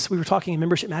one of us. We were talking in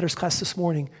Membership Matters class this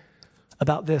morning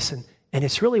about this, and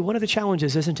it's really one of the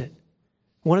challenges, isn't it?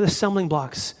 One of the stumbling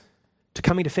blocks to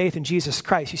coming to faith in Jesus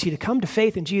Christ. You see, to come to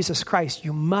faith in Jesus Christ,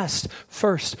 you must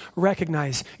first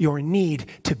recognize your need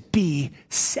to be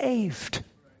saved.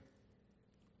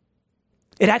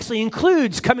 It actually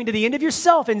includes coming to the end of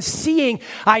yourself and seeing,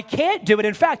 I can't do it.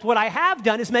 In fact, what I have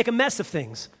done is make a mess of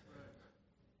things.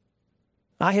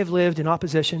 I have lived in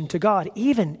opposition to God,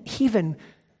 even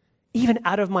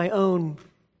out of my own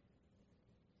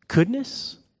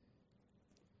goodness.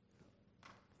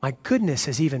 My goodness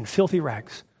is even filthy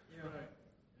rags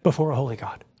before a holy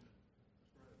God.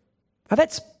 Now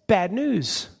that's bad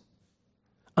news,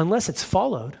 unless it's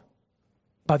followed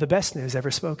by the best news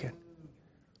ever spoken.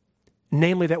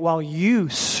 Namely, that while you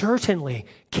certainly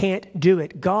can't do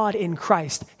it, God in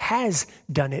Christ has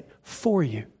done it for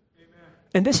you. Amen.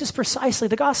 And this is precisely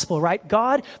the gospel, right?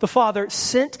 God the Father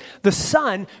sent the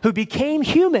Son who became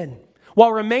human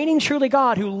while remaining truly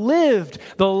God, who lived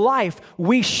the life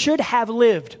we should have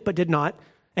lived, but did not,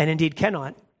 and indeed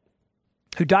cannot,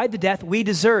 who died the death we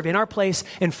deserve in our place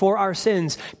and for our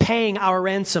sins, paying our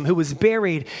ransom, who was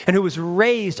buried and who was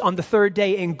raised on the third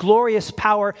day in glorious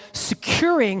power,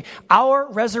 securing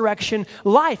our resurrection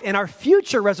life and our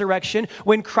future resurrection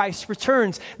when Christ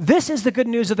returns. This is the good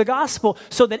news of the gospel,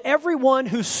 so that everyone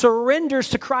who surrenders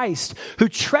to Christ, who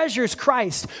treasures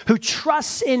Christ, who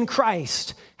trusts in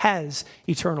Christ, has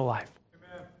eternal life.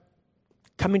 Amen.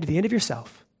 Coming to the end of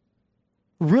yourself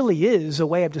really is a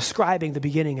way of describing the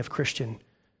beginning of Christian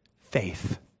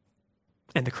faith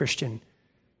and the Christian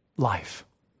life.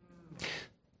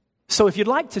 So if you'd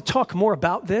like to talk more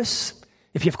about this,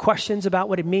 if you have questions about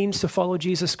what it means to follow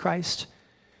Jesus Christ,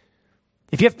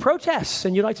 if you have protests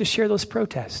and you'd like to share those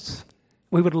protests,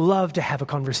 we would love to have a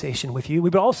conversation with you. We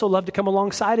would also love to come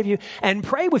alongside of you and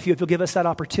pray with you if you'll give us that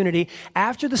opportunity.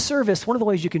 After the service, one of the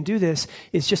ways you can do this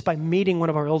is just by meeting one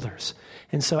of our elders.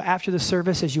 And so after the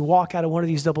service, as you walk out of one of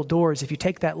these double doors, if you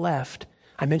take that left,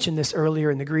 I mentioned this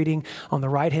earlier in the greeting, on the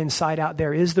right-hand side out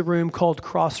there is the room called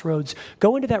Crossroads.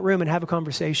 Go into that room and have a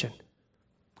conversation.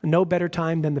 No better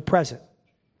time than the present,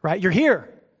 right? You're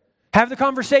here. Have the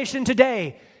conversation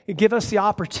today. Give us the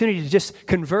opportunity to just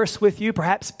converse with you,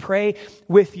 perhaps pray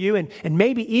with you, and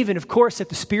maybe even, of course, if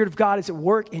the Spirit of God is at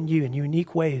work in you in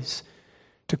unique ways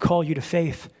to call you to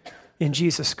faith in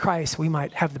Jesus Christ, we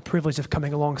might have the privilege of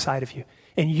coming alongside of you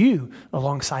and you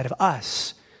alongside of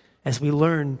us as we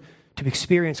learn to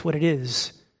experience what it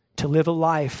is to live a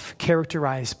life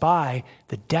characterized by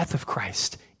the death of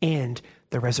Christ and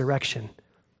the resurrection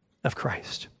of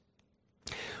Christ.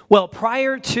 Well,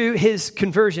 prior to his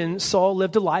conversion, Saul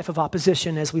lived a life of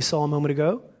opposition, as we saw a moment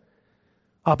ago.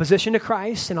 Opposition to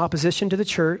Christ and opposition to the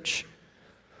church.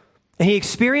 And he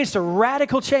experienced a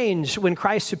radical change when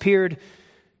Christ appeared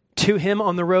to him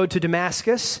on the road to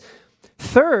Damascus.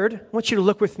 Third, I want you to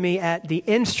look with me at the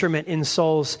instrument in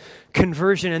Saul's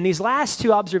conversion. And these last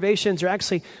two observations are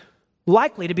actually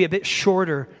likely to be a bit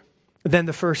shorter than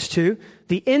the first two.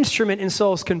 The instrument in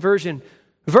Saul's conversion.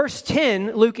 Verse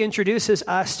 10, Luke introduces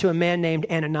us to a man named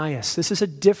Ananias. This is a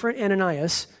different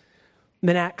Ananias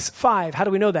than Acts 5. How do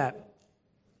we know that?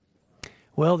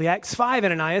 Well, the Acts 5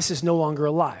 Ananias is no longer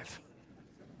alive.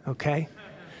 Okay?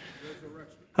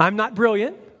 I'm not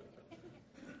brilliant,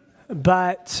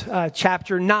 but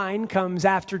chapter 9 comes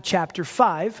after chapter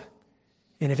 5.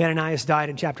 And if Ananias died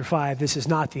in chapter 5, this is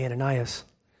not the Ananias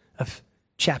of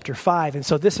chapter 5. And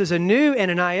so this is a new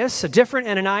Ananias, a different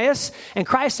Ananias, and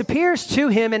Christ appears to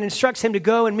him and instructs him to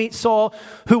go and meet Saul,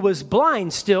 who was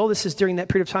blind still. This is during that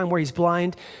period of time where he's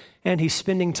blind, and he's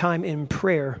spending time in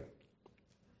prayer.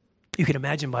 You can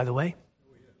imagine, by the way,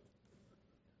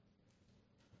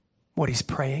 what he's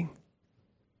praying.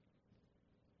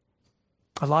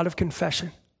 A lot of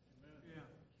confession.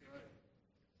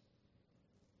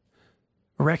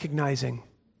 Recognizing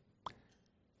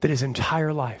that his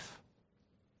entire life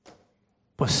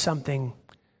was something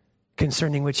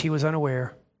concerning which he was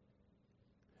unaware.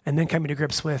 And then coming to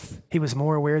grips with, he was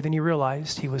more aware than he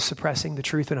realized. He was suppressing the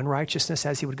truth and unrighteousness,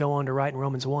 as he would go on to write in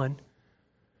Romans 1.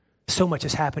 So much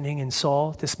is happening in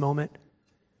Saul at this moment.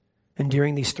 And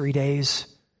during these 3 days,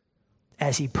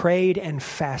 as he prayed and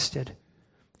fasted,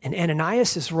 and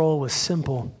Ananias' role was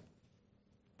simple.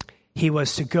 He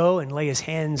was to go and lay his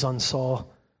hands on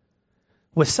Saul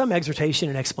with some exhortation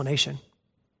and explanation.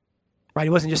 Right? He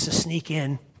wasn't just to sneak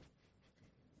in,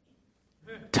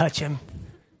 touch him,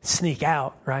 sneak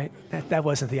out, right? That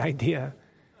wasn't the idea.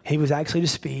 He was actually to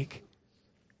speak.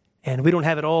 And we don't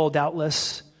have it all,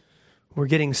 doubtless. We're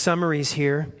getting summaries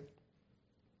here.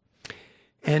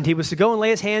 And he was to go and lay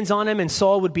his hands on him, and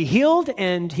Saul would be healed,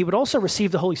 and he would also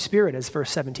receive the Holy Spirit, as verse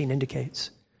 17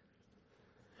 indicates.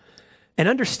 And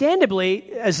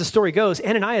understandably, as the story goes,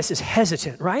 Ananias is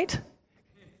hesitant, right?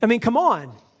 I mean, come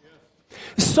on.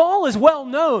 Saul is well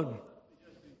known,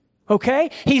 okay?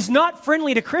 He's not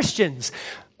friendly to Christians.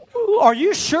 Are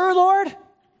you sure, Lord?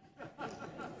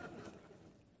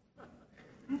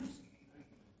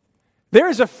 There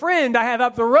is a friend I have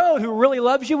up the road who really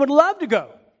loves you, would love to go.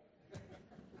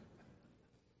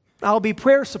 I'll be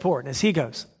prayer support as he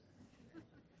goes.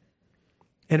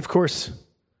 And of course,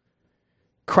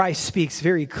 Christ speaks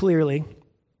very clearly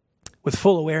with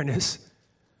full awareness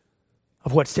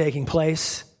of what's taking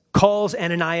place, calls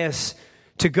Ananias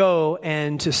to go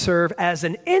and to serve as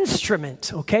an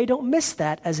instrument, okay? Don't miss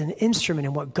that, as an instrument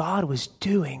in what God was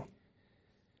doing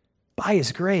by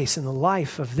his grace in the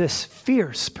life of this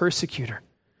fierce persecutor,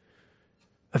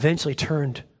 eventually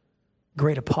turned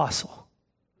great apostle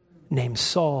named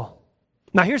Saul.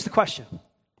 Now here's the question.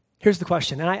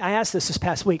 And I asked this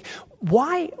past week.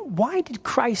 Why did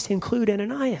Christ include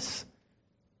Ananias?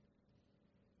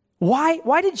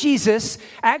 Why did Jesus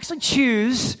actually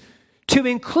choose to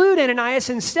include Ananias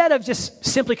instead of just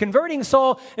simply converting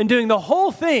Saul and doing the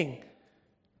whole thing,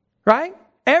 right?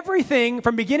 Everything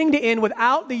from beginning to end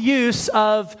without the use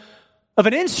of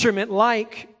an instrument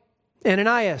like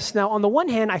Ananias. Now, on the one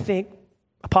hand, I think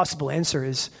a possible answer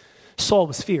is Saul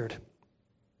was feared.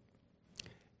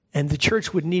 And the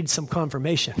church would need some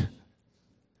confirmation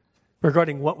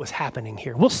regarding what was happening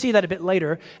here. We'll see that a bit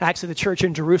later. Actually, the church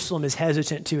in Jerusalem is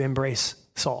hesitant to embrace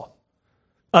Saul.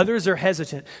 Others are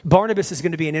hesitant. Barnabas is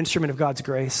going to be an instrument of God's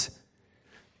grace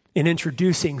in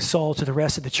introducing Saul to the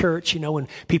rest of the church. You know, when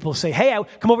people say, hey,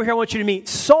 come over here, I want you to meet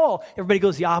Saul, everybody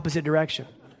goes the opposite direction.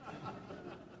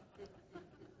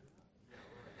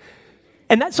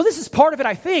 And so this is part of it,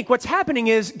 I think. What's happening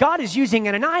is God is using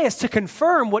Ananias to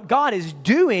confirm what God is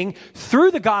doing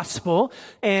through the gospel.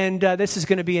 And this is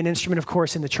going to be an instrument, of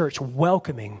course, in the church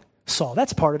welcoming Saul.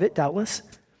 That's part of it, doubtless.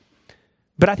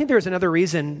 But I think there's another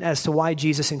reason as to why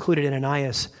Jesus included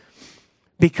Ananias.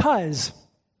 Because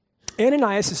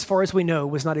Ananias, as far as we know,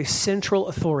 was not a central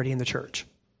authority in the church.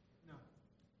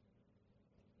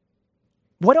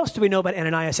 What else do we know about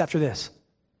Ananias after this?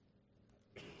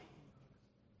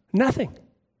 Nothing.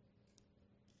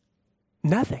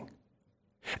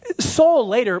 Paul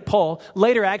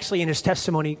later actually in his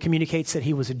testimony communicates that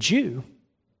he was a Jew.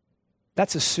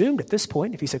 That's assumed at this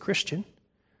point if he's a Christian.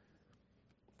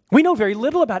 We know very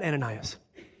little about Ananias.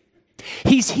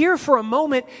 He's here for a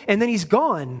moment and then he's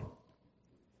gone.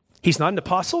 He's not an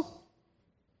apostle.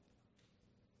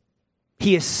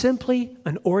 He is simply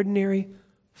an ordinary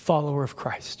follower of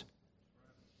Christ,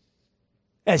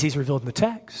 as he's revealed in the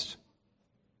text.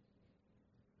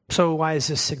 So why is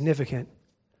this significant?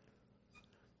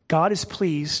 God is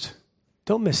pleased,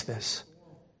 don't miss this,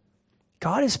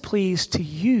 God is pleased to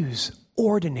use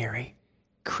ordinary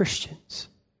Christians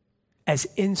as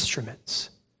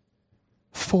instruments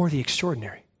for the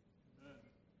extraordinary.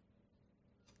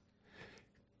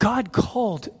 God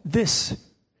called this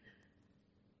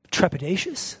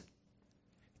trepidatious,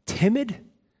 timid,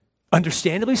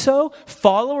 understandably so,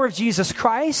 follower of Jesus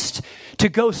Christ to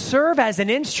go serve as an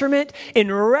instrument in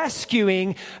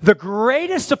rescuing the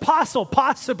greatest apostle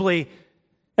possibly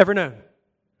ever known.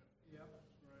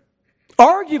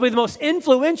 Arguably the most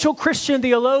influential Christian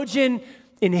theologian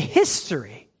in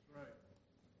history.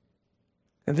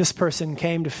 And this person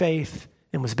came to faith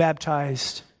and was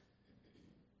baptized,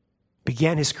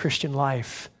 began his Christian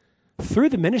life through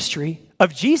the ministry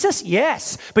of Jesus,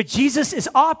 yes, but Jesus is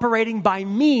operating by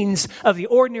means of the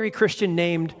ordinary Christian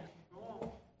named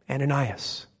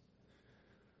Ananias.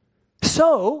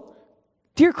 So,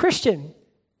 dear Christian,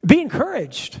 be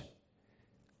encouraged.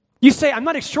 You say, I'm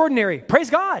not extraordinary.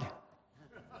 Praise God.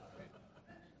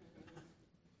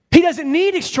 He doesn't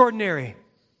need extraordinary.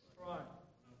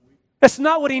 That's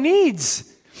not what he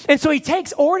needs. And so he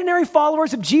takes ordinary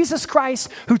followers of Jesus Christ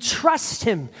who trust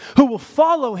him, who will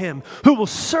follow him, who will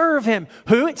serve him,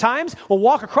 who at times will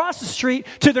walk across the street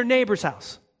to their neighbor's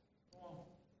house,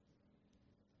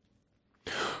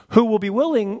 who will be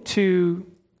willing to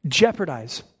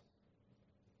jeopardize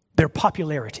their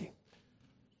popularity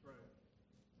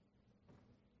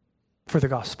for the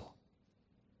gospel,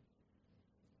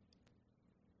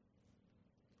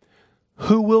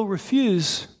 who will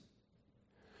refuse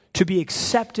to be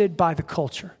accepted by the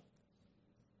culture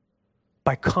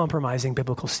by compromising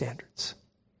biblical standards.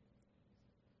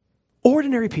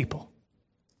 Ordinary people,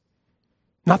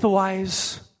 not the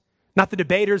wise, not the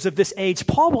debaters of this age.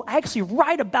 Paul will actually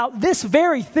write about this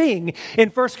very thing in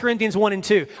 1 Corinthians 1 and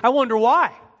 2. I wonder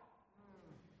why.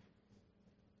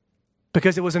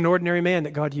 Because it was an ordinary man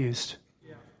that God used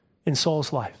in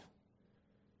Saul's life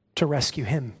to rescue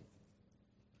him.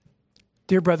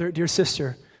 Dear brother, dear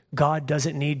sister, God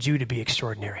doesn't need you to be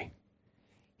extraordinary.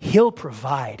 He'll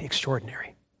provide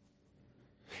extraordinary.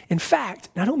 In fact,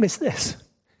 now don't miss this,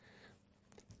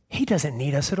 he doesn't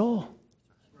need us at all.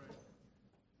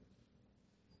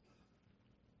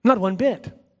 Not one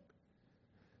bit.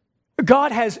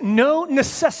 God has no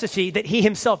necessity that he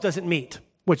himself doesn't meet,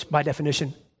 which by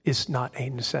definition is not a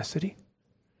necessity.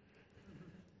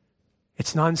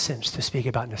 It's nonsense to speak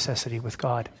about necessity with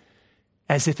God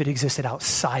as if it existed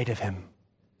outside of him.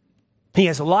 He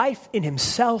has life in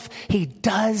himself. He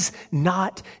does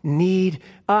not need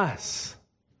us.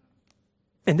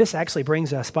 And this actually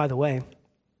brings us, by the way,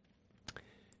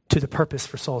 to the purpose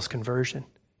for Saul's conversion.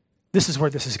 This is where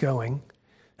this is going.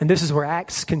 And this is where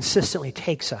Acts consistently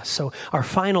takes us. So our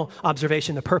final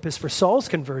observation, the purpose for Saul's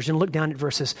conversion, look down at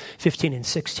verses 15 and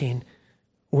 16,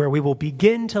 where we will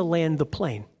begin to land the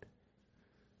plane.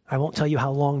 I won't tell you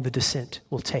how long the descent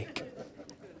will take.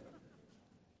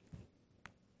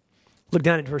 Look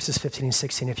down at verses 15 and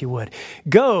 16, if you would.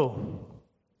 Go,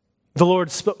 the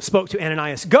Lord spoke to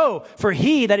Ananias. Go, for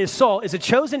he, that is Saul, is a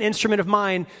chosen instrument of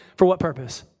mine. For what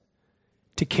purpose?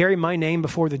 To carry my name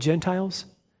before the Gentiles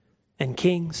and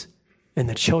kings and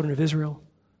the children of Israel.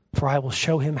 For I will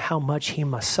show him how much he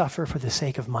must suffer for the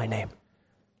sake of my name.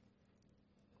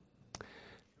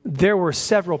 There were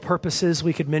several purposes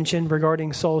we could mention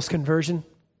regarding Saul's conversion.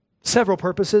 Several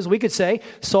purposes. We could say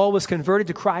Saul was converted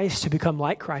to Christ to become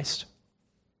like Christ.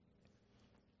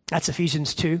 That's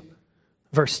Ephesians 2,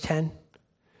 verse 10.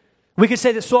 We could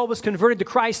say that Saul was converted to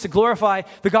Christ to glorify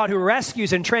the God who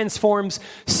rescues and transforms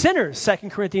sinners, 2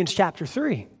 Corinthians chapter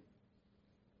 3.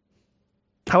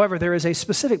 However, there is a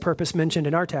specific purpose mentioned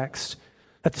in our text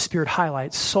that the Spirit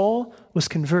highlights. Saul was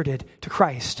converted to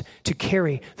Christ to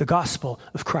carry the gospel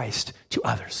of Christ to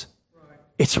others.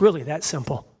 It's really that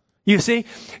simple. You see,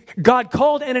 God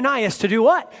called Ananias to do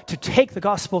what? To take the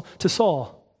gospel to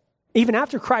Saul. Even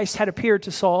after Christ had appeared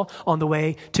to Saul on the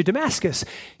way to Damascus,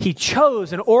 he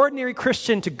chose an ordinary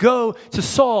Christian to go to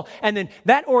Saul, and then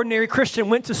that ordinary Christian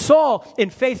went to Saul in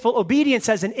faithful obedience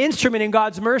as an instrument in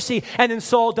God's mercy, and then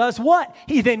Saul does what?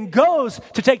 He then goes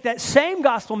to take that same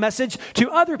gospel message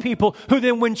to other people, who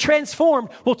then, when transformed,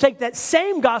 will take that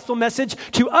same gospel message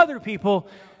to other people.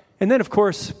 And then, of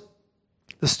course,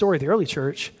 the story of the early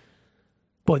church.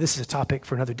 Boy, this is a topic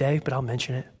for another day, but I'll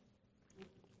mention it.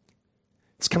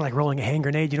 It's kind of like rolling a hand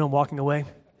grenade, walking away.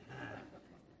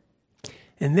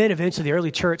 And then eventually the early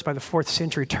church by the 4th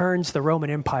century turns the Roman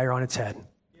Empire on its head.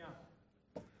 Yeah.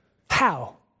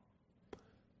 How?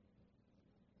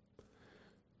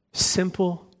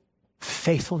 Simple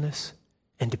faithfulness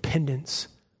and dependence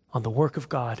on the work of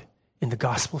God in the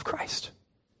gospel of Christ.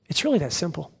 It's really that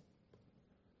simple.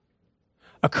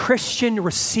 A Christian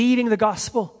receiving the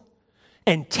gospel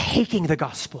and taking the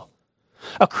gospel.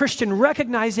 A Christian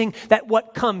recognizing that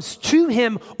what comes to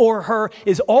him or her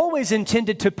is always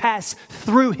intended to pass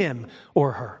through him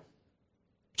or her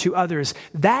to others.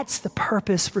 That's the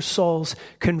purpose for Saul's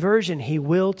conversion. He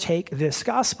will take this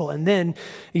gospel. And then,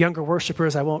 younger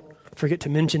worshipers, I won't forget to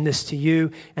mention this to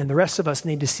you, and the rest of us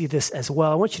need to see this as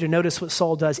well. I want you to notice what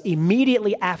Saul does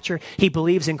immediately after he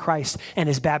believes in Christ and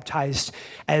is baptized.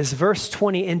 As verse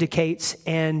 20 indicates,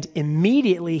 and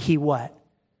immediately he what?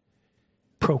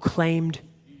 Proclaimed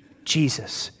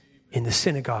Jesus in the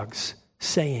synagogues,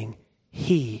 saying,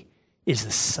 he is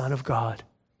the Son of God.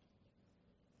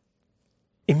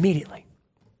 Immediately.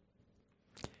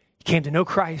 He came to know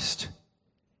Christ.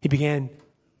 He began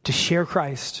to share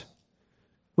Christ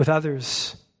with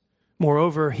others.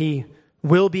 Moreover, he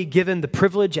will be given the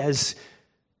privilege, as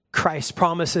Christ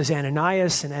promises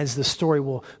Ananias, and as the story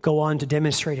will go on to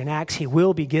demonstrate in Acts, he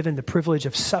will be given the privilege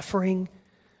of suffering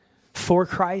for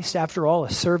Christ. After all, a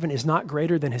servant is not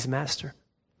greater than his master.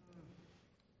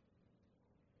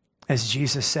 As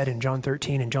Jesus said in John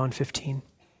 13 and John 15,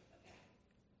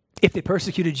 if they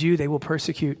persecuted you, they will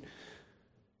persecute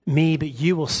me, but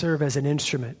you will serve as an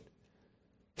instrument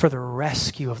for the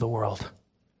rescue of the world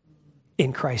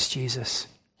in Christ Jesus.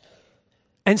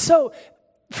 And so,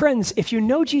 friends, if you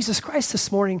know Jesus Christ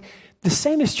this morning, the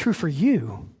same is true for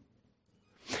you.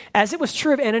 As it was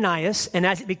true of Ananias, and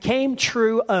as it became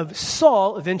true of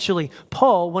Saul, eventually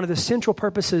Paul, one of the central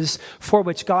purposes for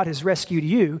which God has rescued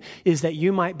you is that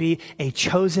you might be a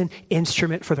chosen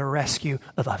instrument for the rescue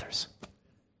of others.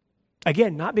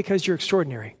 Again, not because you're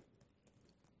extraordinary.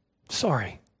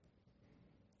 Sorry.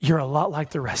 You're a lot like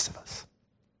the rest of us.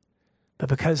 But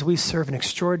because we serve an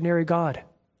extraordinary God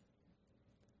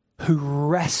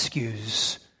who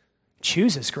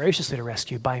chooses graciously to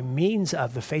rescue by means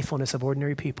of the faithfulness of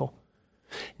ordinary people,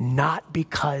 not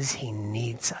because he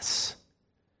needs us,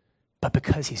 but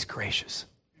because he's gracious.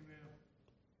 Amen.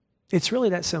 It's really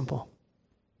that simple.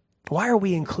 Why are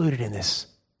we included in this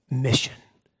mission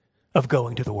of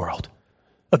going to the world,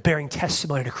 of bearing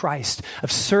testimony to Christ,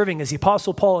 of serving, as the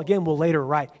Apostle Paul again will later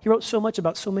write? He wrote so much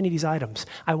about so many of these items.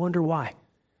 I wonder why.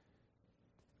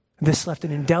 This left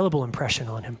an indelible impression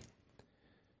on him.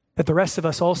 That the rest of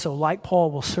us also, like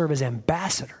Paul, will serve as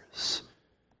ambassadors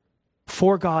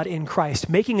for God in Christ,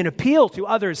 making an appeal to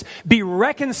others, be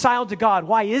reconciled to God.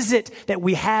 Why is it that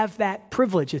we have that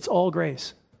privilege? It's all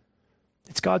grace.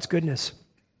 It's God's goodness,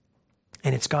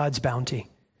 and it's God's bounty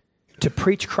to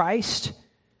preach Christ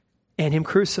and him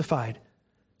crucified.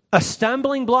 A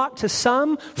stumbling block to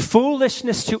some,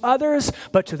 foolishness to others,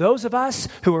 but to those of us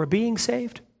who are being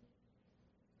saved,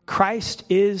 Christ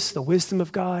is the wisdom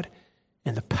of God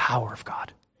and the power of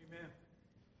God.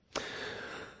 Amen.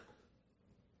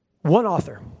 One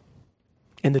author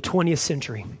in the 20th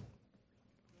century,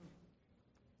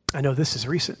 I know this is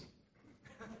recent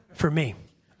for me.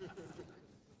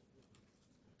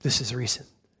 This is recent.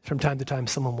 From time to time,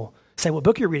 someone will say, what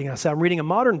book are you reading? I'll say, I'm reading a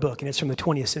modern book, and it's from the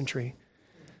 20th century.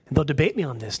 And they'll debate me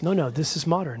on this. No, this is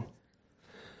modern.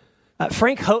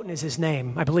 Frank Houghton is his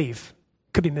name, I believe.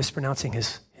 Could be mispronouncing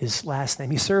his last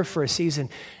name. He served for a season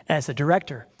as the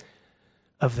director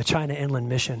of the China Inland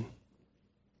Mission.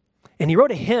 And he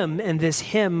wrote a hymn, and this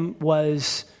hymn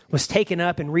was taken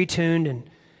up and retuned,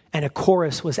 and a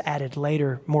chorus was added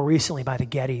later, more recently by the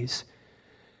Gettys.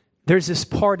 There's this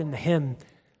part in the hymn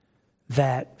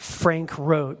that Frank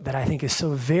wrote that I think is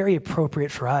so very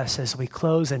appropriate for us as we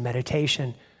close in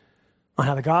meditation on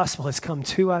how the gospel has come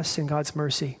to us in God's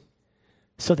mercy,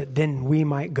 so that then we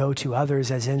might go to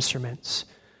others as instruments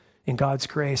in God's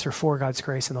grace or for God's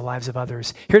grace in the lives of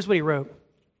others. Here's what he wrote.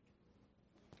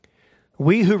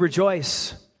 We who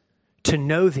rejoice to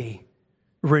know thee,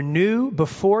 renew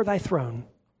before thy throne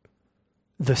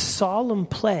the solemn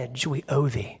pledge we owe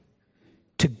thee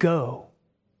to go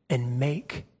and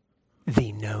make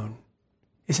thee known.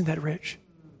 Isn't that rich?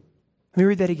 Let me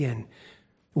read that again.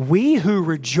 We who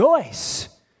rejoice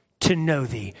to know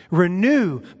thee,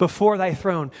 renew before thy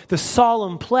throne the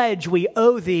solemn pledge we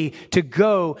owe thee to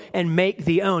go and make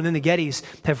thee own. Then the Gettys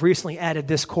have recently added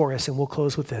this chorus, and we'll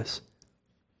close with this.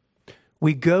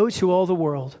 We go to all the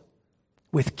world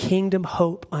with kingdom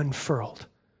hope unfurled.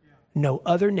 No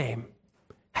other name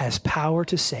has power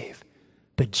to save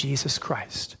but Jesus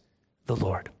Christ, the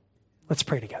Lord. Let's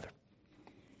pray together.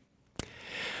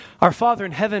 Our Father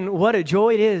in heaven, what a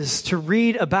joy it is to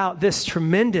read about this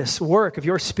tremendous work of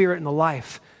your Spirit in the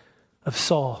life of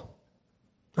Saul,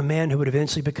 a man who would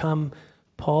eventually become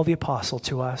Paul the Apostle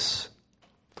to us.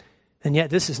 And yet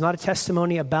this is not a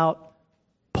testimony about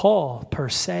Paul per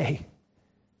se.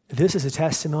 This is a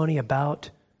testimony about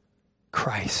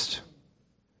Christ.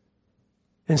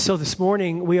 And so this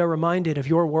morning we are reminded of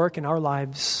your work in our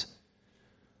lives.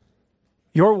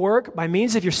 Your work by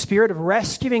means of your Spirit of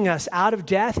rescuing us out of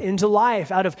death into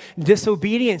life, out of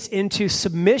disobedience into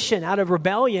submission, out of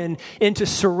rebellion into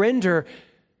surrender,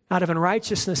 out of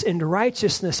unrighteousness into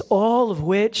righteousness, all of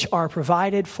which are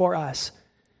provided for us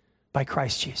by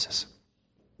Christ Jesus.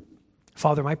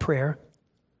 Father, my prayer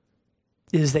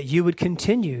is that you would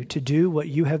continue to do what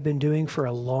you have been doing for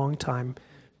a long time,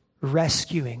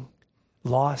 rescuing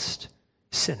lost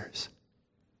sinners.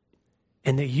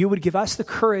 And that you would give us the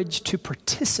courage to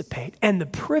participate and the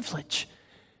privilege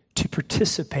to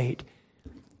participate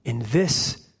in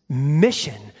this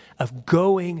mission of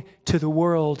going to the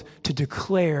world to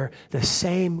declare the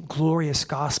same glorious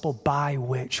gospel by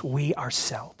which we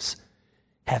ourselves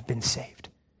have been saved.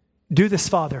 Do this,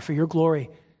 Father, for your glory,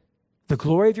 the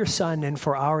glory of your Son, and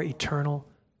for our eternal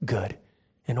good.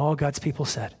 And all God's people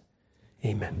said,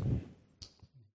 amen.